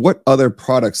 What other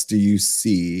products do you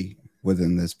see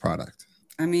within this product?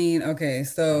 I mean, okay.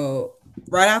 So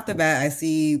right off the bat, I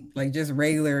see like just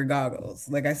regular goggles.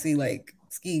 Like I see like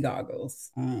ski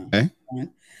goggles. Okay.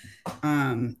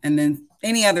 And then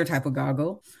any other type of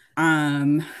goggle.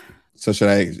 So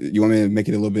you want me to make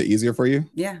it a little bit easier for you?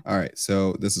 Yeah. All right.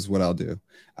 So this is what I'll do.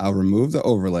 I'll remove the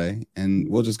overlay and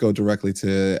we'll just go directly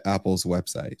to Apple's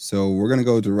website. So we're going to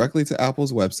go directly to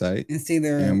Apple's website and see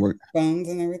their phones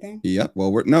and everything. Yep.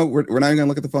 Well, we're not even going to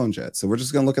look at the phones yet. So we're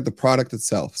just going to look at the product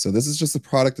itself. So this is just the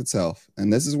product itself.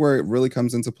 And this is where it really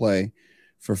comes into play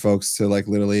for folks to like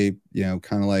literally,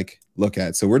 kind of like look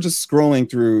at. So we're just scrolling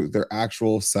through their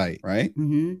actual site, right?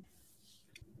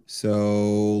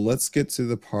 So let's get to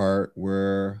the part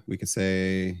where we could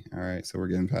say, all right, so we're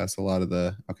getting past a lot of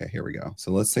okay, here we go.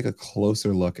 So let's take a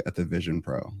closer look at the Vision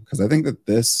Pro, because I think that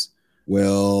this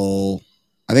will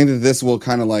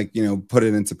kind of like, put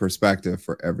it into perspective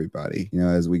for everybody,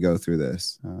 as we go through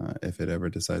this, if it ever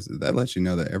decides that lets you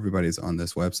know that everybody's on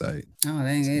this website. Oh,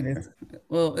 dang it.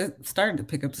 Well, it started to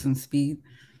pick up some speed.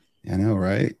 I know,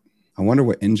 right? I wonder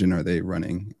what engine are they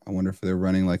running. I wonder if they're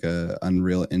running like a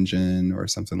Unreal Engine or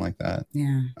something like that.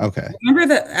 Yeah. Okay.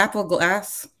 Remember the Apple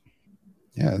Glass?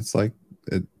 Yeah, it's like,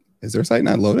 is their site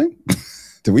not loading?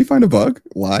 Did we find a bug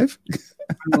live?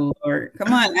 Oh, Lord.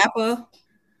 Come on, Apple.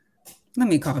 Let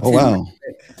me call Oh Tim. wow.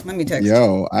 Let me text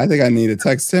Yo, I think I need to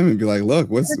text Tim and be like, look,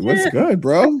 what's good,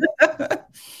 bro?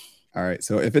 All right.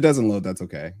 So if it doesn't load, that's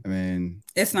okay. I mean,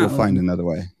 It's we'll not find loading. another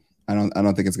way. I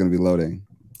don't think it's gonna be loading.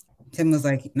 Tim was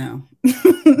like, no.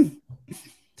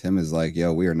 Tim is like,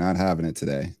 yo, we are not having it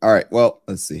today. All right. Well,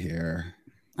 let's see here.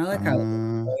 I like how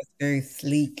it's very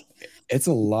sleek. It's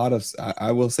a lot of,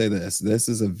 I will say this. This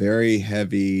is a very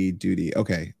heavy duty.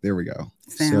 Okay, there we go.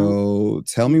 Sound. So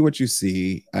tell me what you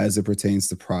see as it pertains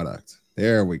to product.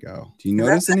 There we go. Do you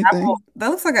notice anything? That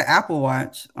looks like an Apple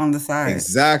Watch on the side.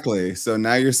 Exactly. So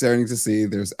now you're starting to see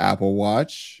there's Apple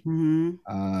Watch.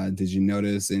 Mm-hmm. Did you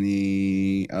notice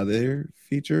any other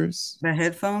features? The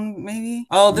headphone, maybe?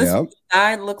 Oh, this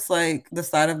side looks like the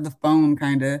side of the phone,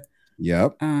 kind of.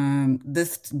 Yep.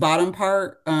 This bottom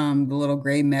part, the little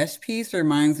gray mesh piece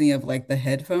reminds me of like the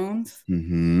headphones.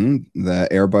 Mm-hmm. The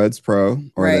AirBuds Pro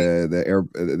or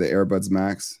the AirBuds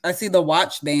Max. I see the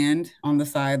watch band on the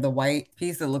side, the white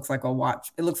piece. It looks like a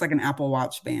watch. It looks like an Apple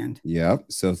Watch band. Yep.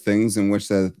 So things in which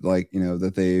that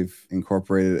that they've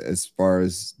incorporated as far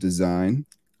as design.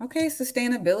 Okay,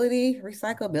 sustainability,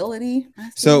 recyclability.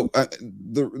 So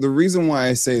the reason why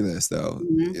I say this, though,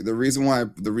 the reason why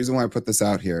I put this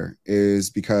out here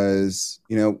is because,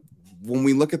 when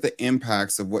we look at the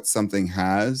impacts of what something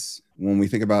has, when we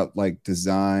think about like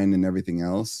design and everything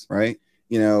else, right?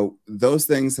 Those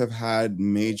things have had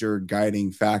major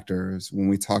guiding factors when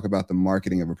we talk about the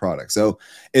marketing of a product. So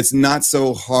it's not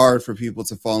so hard for people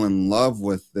to fall in love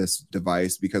with this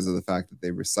device because of the fact that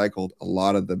they recycled a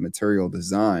lot of the material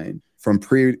design from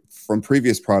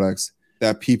previous products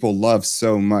that people love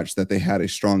so much that they had a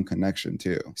strong connection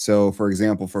to. So for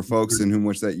example, for folks in whom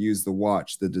which that use the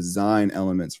watch, the design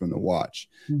elements from the watch,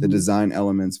 the design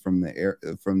elements from the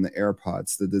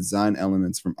AirPods, the design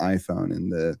elements from iPhone,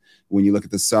 and when you look at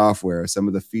the software, some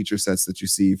of the feature sets that you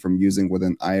see from using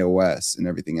within iOS and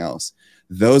everything else,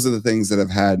 those are the things that have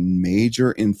had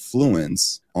major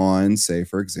influence on, say,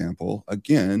 for example,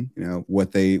 again,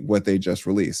 what they just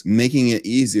released, making it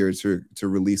easier to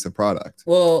release a product.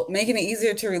 Well, making it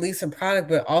easier to release a product,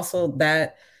 but also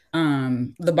that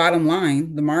the bottom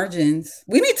line, the margins.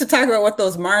 We need to talk about what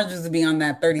those margins would be on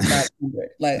that 3,500.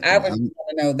 Like I would want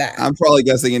to know that. I'm probably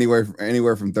guessing anywhere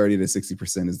from 30 to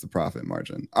 60% is the profit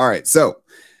margin. All right, so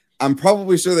I'm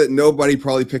probably sure that nobody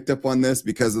probably picked up on this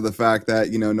because of the fact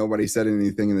that, nobody said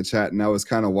anything in the chat. And I was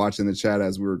kind of watching the chat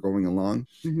as we were going along.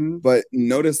 But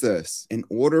notice this. In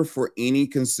order for any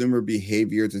consumer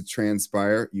behavior to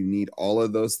transpire, you need all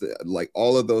of those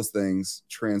things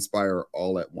transpire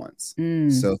all at once.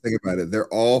 So think about it.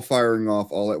 They're all firing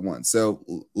off all at once.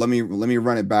 So let me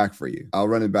run it back for you. I'll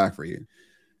run it back for you.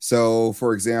 So,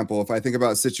 for example, if I think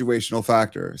about situational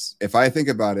factors, if I think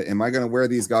about it, am I going to wear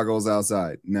these goggles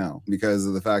outside? No, because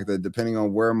of the fact that depending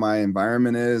on where my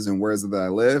environment is and where is it that I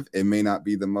live, it may not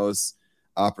be the most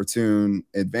opportune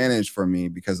advantage for me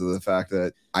because of the fact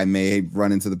that I may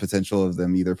run into the potential of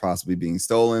them either possibly being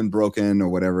stolen, broken, or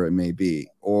whatever it may be.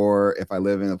 Or if I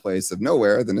live in a place of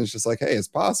nowhere, then it's just like, hey, it's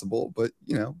possible, but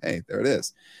hey, there it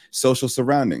is. Social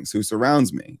surroundings, who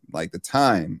surrounds me, like the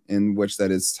time in which that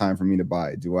it's time for me to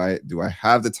buy. Do I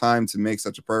have the time to make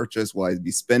such a purchase? Will I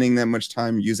be spending that much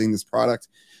time using this product?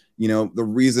 The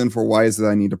reason for why is that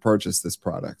I need to purchase this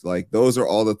product. Like those are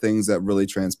all the things that really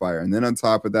transpire. And then on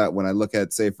top of that, when I look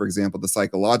at, say, for example, the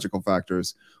psychological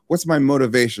factors, what's my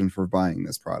motivation for buying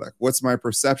this product? What's my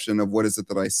perception of what is it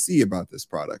that I see about this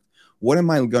product? What have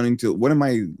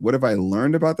I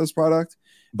learned about this product?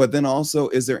 But then also,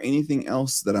 is there anything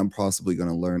else that I'm possibly going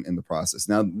to learn in the process?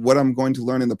 Now, what I'm going to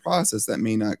learn in the process that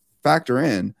may not factor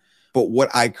in, but what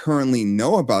I currently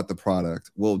know about the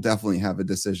product will definitely have a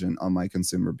decision on my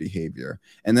consumer behavior.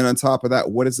 And then on top of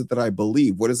that, what is it that I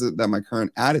believe? What is it that my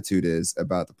current attitude is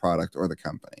about the product or the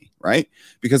company, right?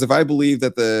 Because if I believe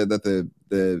that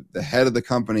the head of the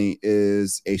company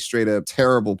is a straight up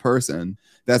terrible person,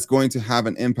 that's going to have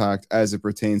an impact as it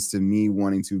pertains to me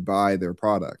wanting to buy their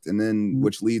product. And then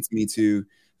which leads me to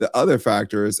the other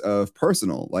factors of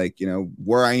personal, like,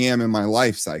 where I am in my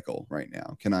life cycle right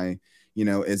now. Can I,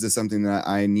 is this something that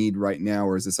I need right now,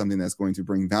 or is this something that's going to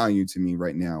bring value to me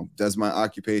right now? Does my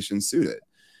occupation suit it?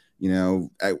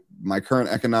 My current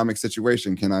economic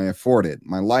situation, can I afford it?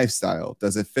 My lifestyle,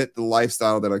 does it fit the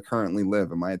lifestyle that I currently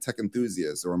live? Am I a tech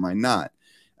enthusiast or am I not?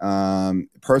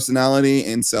 Personality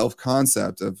and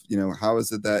self-concept of, how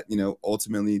is it that,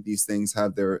 ultimately these things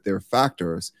have their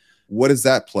factors. what does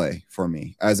that play for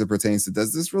me as it pertains to,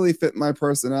 does this really fit my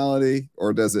personality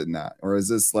or does it not? Or is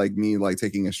this like me like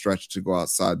taking a stretch to go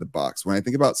outside the box? When I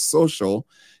think about social,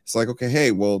 it's like, okay,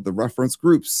 hey, well, the reference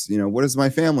groups, what does my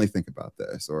family think about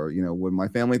this? Or, would my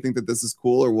family think that this is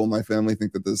cool, or will my family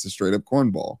think that this is straight up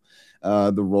cornball?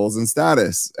 The roles and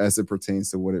status as it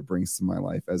pertains to what it brings to my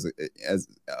life as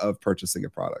of purchasing a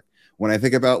product. When I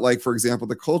think about, like, for example,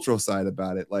 the cultural side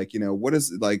about it, like, what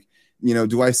is like,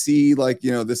 do I see like,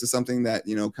 this is something that,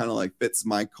 kind of like fits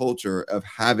my culture of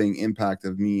having impact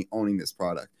of me owning this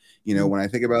product? When I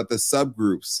think about the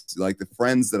subgroups, like the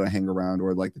friends that I hang around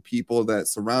or like the people that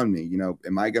surround me,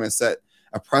 am I going to set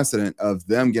a precedent of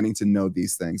them getting to know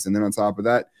these things? And then on top of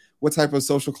that, what type of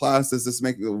social class does this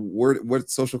make? What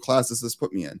social class does this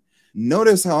put me in?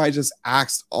 Notice how I just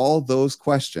asked all those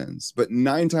questions, but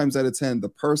 9 times out of 10, the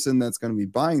person that's going to be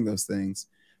buying those things,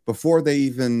 before they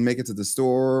even make it to the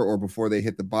store or before they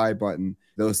hit the buy button,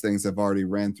 those things have already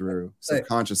ran through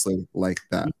subconsciously like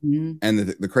that. Mm-hmm. And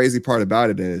the crazy part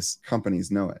about it is companies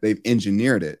know it. They've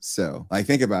engineered it. So like,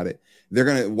 think about it.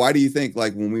 Why do you think,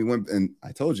 like, when we went, and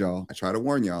I told y'all, I try to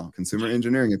warn y'all, consumer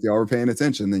engineering, if y'all were paying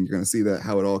attention, then you're going to see that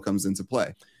how it all comes into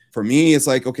play. For me, it's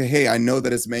like, okay, hey, I know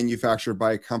that it's manufactured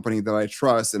by a company that I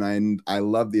trust, and I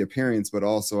love the appearance, but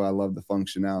also I love the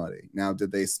functionality. Now,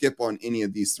 did they skip on any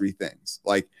of these 3 things?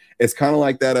 Like, it's kind of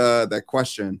like that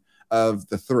question of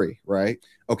the 3, right?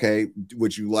 Okay,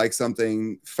 would you like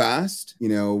something fast?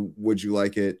 Would you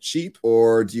like it cheap,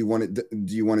 or do you want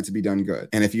it to be done good?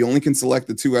 And if you only can select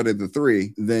the 2 out of the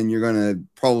 3, then you're gonna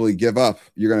probably give up.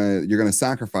 You're gonna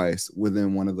sacrifice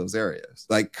within one of those areas.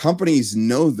 Like, companies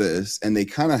know this, and they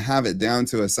kind of have it down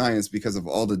to a science because of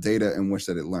all the data in which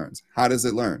that it learns. How does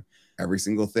it learn? Every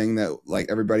single thing that, like,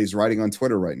 everybody's writing on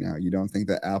Twitter right now. You don't think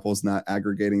that Apple's not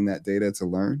aggregating that data to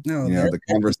learn? No, the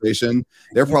conversation,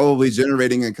 they're probably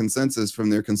generating a consensus from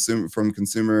their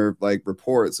consumer like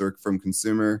reports or from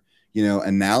consumer,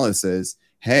 analysis.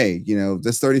 Hey,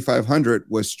 this 3500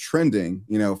 was trending,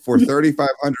 for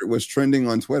 3500 was trending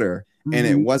on Twitter. Mm-hmm. And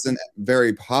it wasn't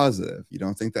very positive. You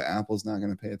don't think that Apple's not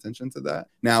going to pay attention to that?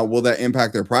 Now, will that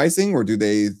impact their pricing, or do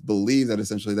they believe that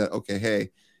essentially that, okay,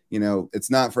 hey, it's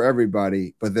not for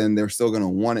everybody, but then they're still going to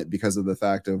want it because of the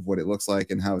fact of what it looks like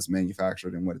and how it's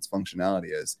manufactured and what its functionality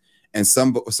is. And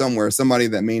somewhere, somebody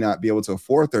that may not be able to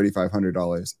afford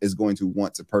 $3,500 is going to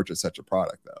want to purchase such a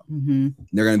product, though. Mm-hmm.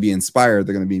 They're going to be inspired.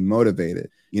 They're going to be motivated.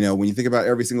 When you think about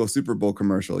every single Super Bowl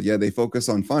commercial, yeah, they focus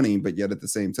on funny, but yet at the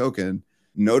same token,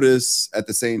 notice at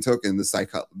the same token,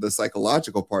 the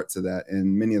psychological part to that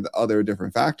and many of the other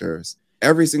different factors.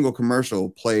 Every single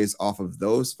commercial plays off of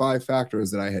those 5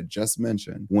 factors that I had just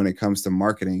mentioned when it comes to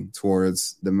marketing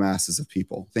towards the masses of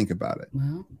people. Think about it.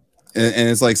 Wow. And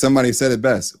it's like somebody said it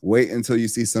best. Wait until you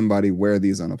see somebody wear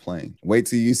these on a plane. Wait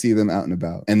till you see them out and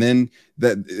about. And then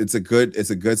it's a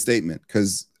good statement,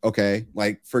 because, okay,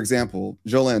 like, for example,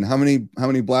 Jolene, how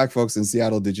many Black folks in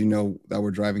Seattle did you know that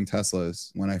were driving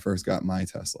Teslas when I first got my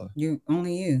Tesla?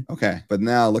 Only you. Okay, but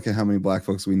now look at how many Black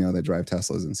folks we know that drive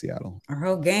Teslas in Seattle. Our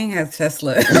whole gang has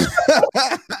Tesla.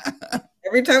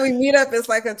 Every time we meet up, it's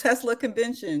like a Tesla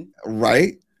convention.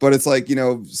 Right? But it's like,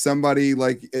 somebody,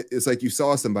 like, it's like you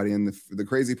saw somebody. And the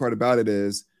crazy part about it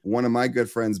is, one of my good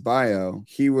friends' bio,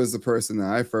 he was the person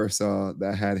that I first saw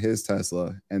that had his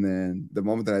Tesla. And then the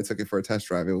moment that I took it for a test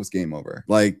drive, it was game over.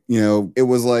 Like, it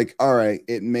was like, all right,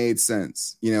 it made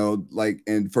sense, like,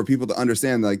 and for people to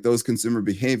understand, like, those consumer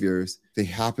behaviors, they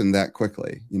happen that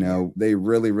quickly, they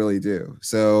really, really do.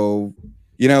 So,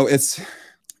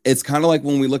 it's kind of like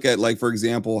when we look at, like, for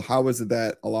example, how is it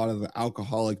that a lot of the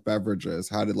alcoholic beverages,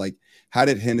 how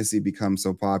did Hennessy become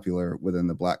so popular within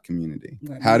the Black community?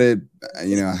 Right.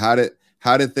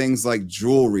 How did things like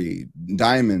jewelry,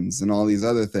 diamonds, and all these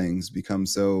other things become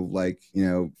so, like,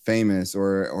 famous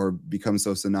or become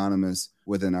so synonymous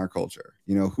within our culture?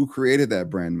 Who created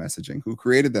that brand messaging? Who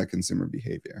created that consumer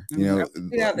behavior? We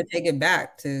have to take it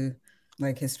back to,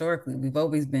 like, historically, we've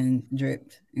always been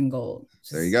dripped in gold.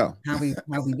 There you go. How we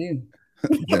do.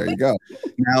 There you go.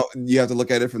 Now you have to look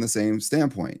at it from the same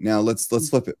standpoint. Now let's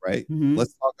flip it, right? Mm-hmm.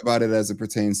 Let's talk about it as it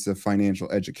pertains to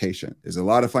financial education. There's a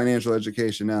lot of financial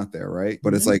education out there, right?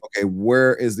 But it's like, okay,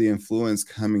 where is the influence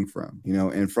coming from?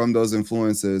 And from those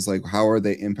influences, like, how are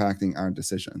they impacting our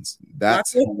decisions?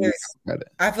 That's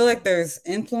I feel like there's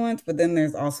influence, but then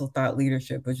there's also thought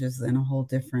leadership, which is in a whole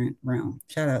different realm.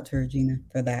 Shout out to Regina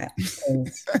for that.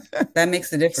 That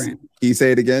makes a difference. Can you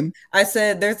say it again? I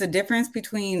said there's a difference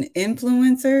between influencers,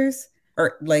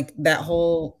 or like that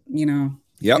whole,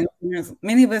 Yep.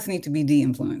 Many of us need to be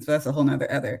de-influenced. So that's a whole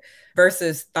nother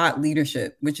versus thought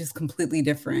leadership, which is completely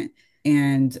different.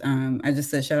 And I just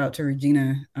said shout out to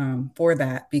Regina for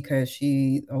that, because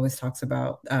she always talks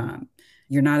about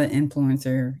you're not an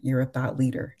influencer, you're a thought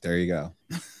leader. There you go.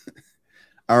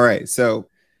 All right. So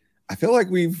I feel like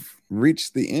we've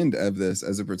reached the end of this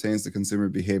as it pertains to consumer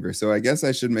behavior. So I guess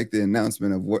I should make the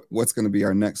announcement of what's going to be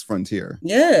our next frontier.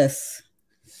 Yes.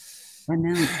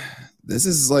 This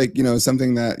is like,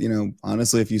 something that,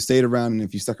 honestly, if you stayed around and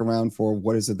if you stuck around for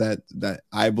what is it that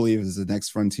I believe is the next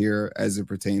frontier as it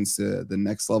pertains to the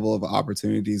next level of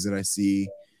opportunities that I see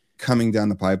coming down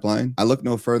the pipeline, I look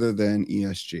no further than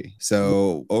ESG.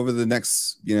 So over the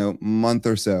next, month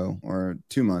or so, or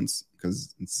 2 months,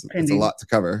 because it's a lot to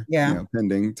cover,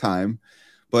 pending time.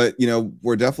 But,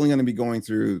 we're definitely going to be going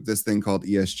through this thing called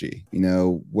ESG,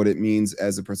 what it means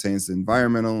as it pertains to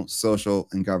environmental, social,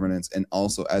 and governance, and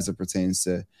also as it pertains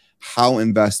to how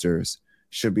investors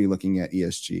should be looking at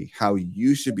ESG, how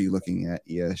you should be looking at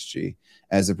ESG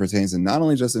as it pertains to not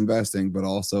only just investing, but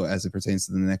also as it pertains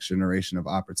to the next generation of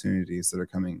opportunities that are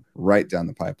coming right down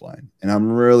the pipeline. And I'm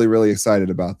really, really excited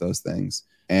about those things.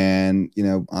 And,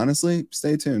 honestly,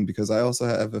 stay tuned, because I also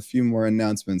have a few more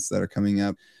announcements that are coming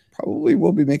up. Probably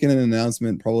we'll be making an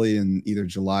announcement probably in either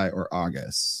July or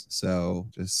August. So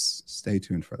just stay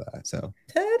tuned for that. So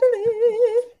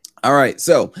all right.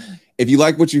 So if you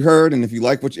like what you heard, and if you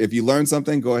learned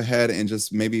something, go ahead and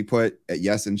just maybe put a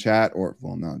yes in chat, or,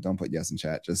 well, no, don't put yes in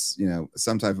chat. Just,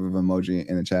 some type of emoji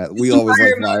in the chat. We always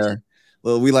like fire.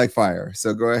 Well, we like fire.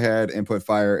 So go ahead and put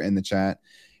fire in the chat.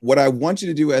 What I want you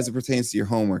to do as it pertains to your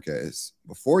homework is,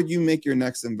 before you make your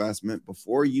next investment,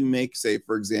 before you make, say,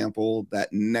 for example,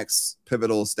 that next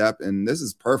pivotal step, and this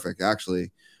is perfect, actually,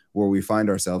 where we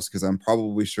find ourselves, because I'm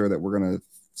probably sure that we're going to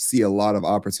see a lot of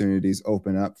opportunities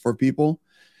open up for people.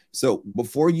 So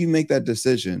before you make that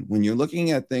decision, when you're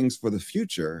looking at things for the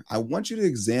future, I want you to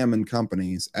examine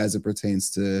companies as it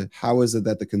pertains to how is it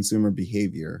that the consumer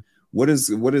behavior, what is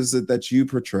it that you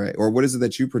portray, or what is it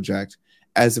that you project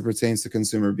as it pertains to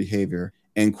consumer behavior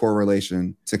in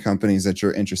correlation to companies that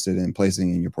you're interested in placing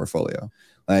in your portfolio.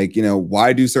 Like,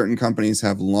 why do certain companies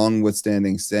have long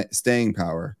withstanding staying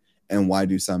power, and why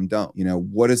do some don't?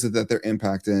 What is it that their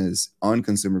impact is on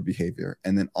consumer behavior?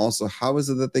 And then also, how is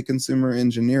it that they consumer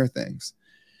engineer things?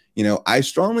 I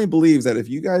strongly believe that if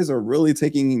you guys are really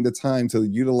taking the time to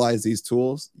utilize these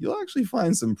tools, you'll actually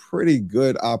find some pretty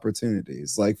good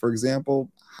opportunities. Like, for example,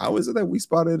 how is it that we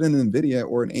spotted an NVIDIA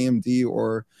or an AMD,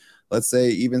 or let's say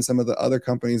even some of the other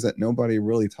companies that nobody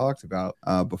really talked about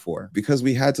before? Because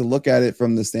we had to look at it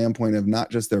from the standpoint of not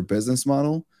just their business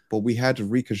model, but we had to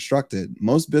reconstruct it.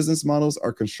 Most business models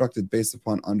are constructed based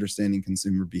upon understanding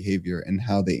consumer behavior and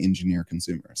how they engineer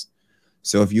consumers.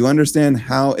 So if you understand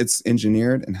how it's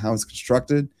engineered and how it's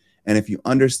constructed, and if you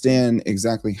understand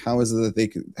exactly how is it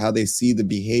that how they see the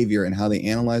behavior and how they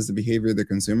analyze the behavior of the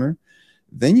consumer,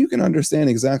 then you can understand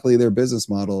exactly their business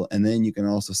model, and then you can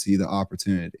also see the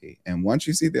opportunity. And once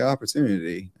you see the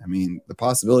opportunity, the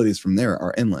possibilities from there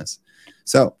are endless.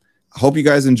 So I hope you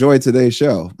guys enjoyed today's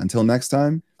show. Until next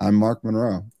time, I'm Mark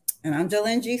Monroe. And I'm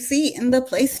Jolene GC, in the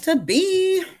place to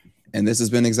be. And this has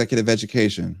been Executive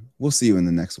Education. We'll see you in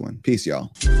the next one. Peace,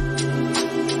 y'all.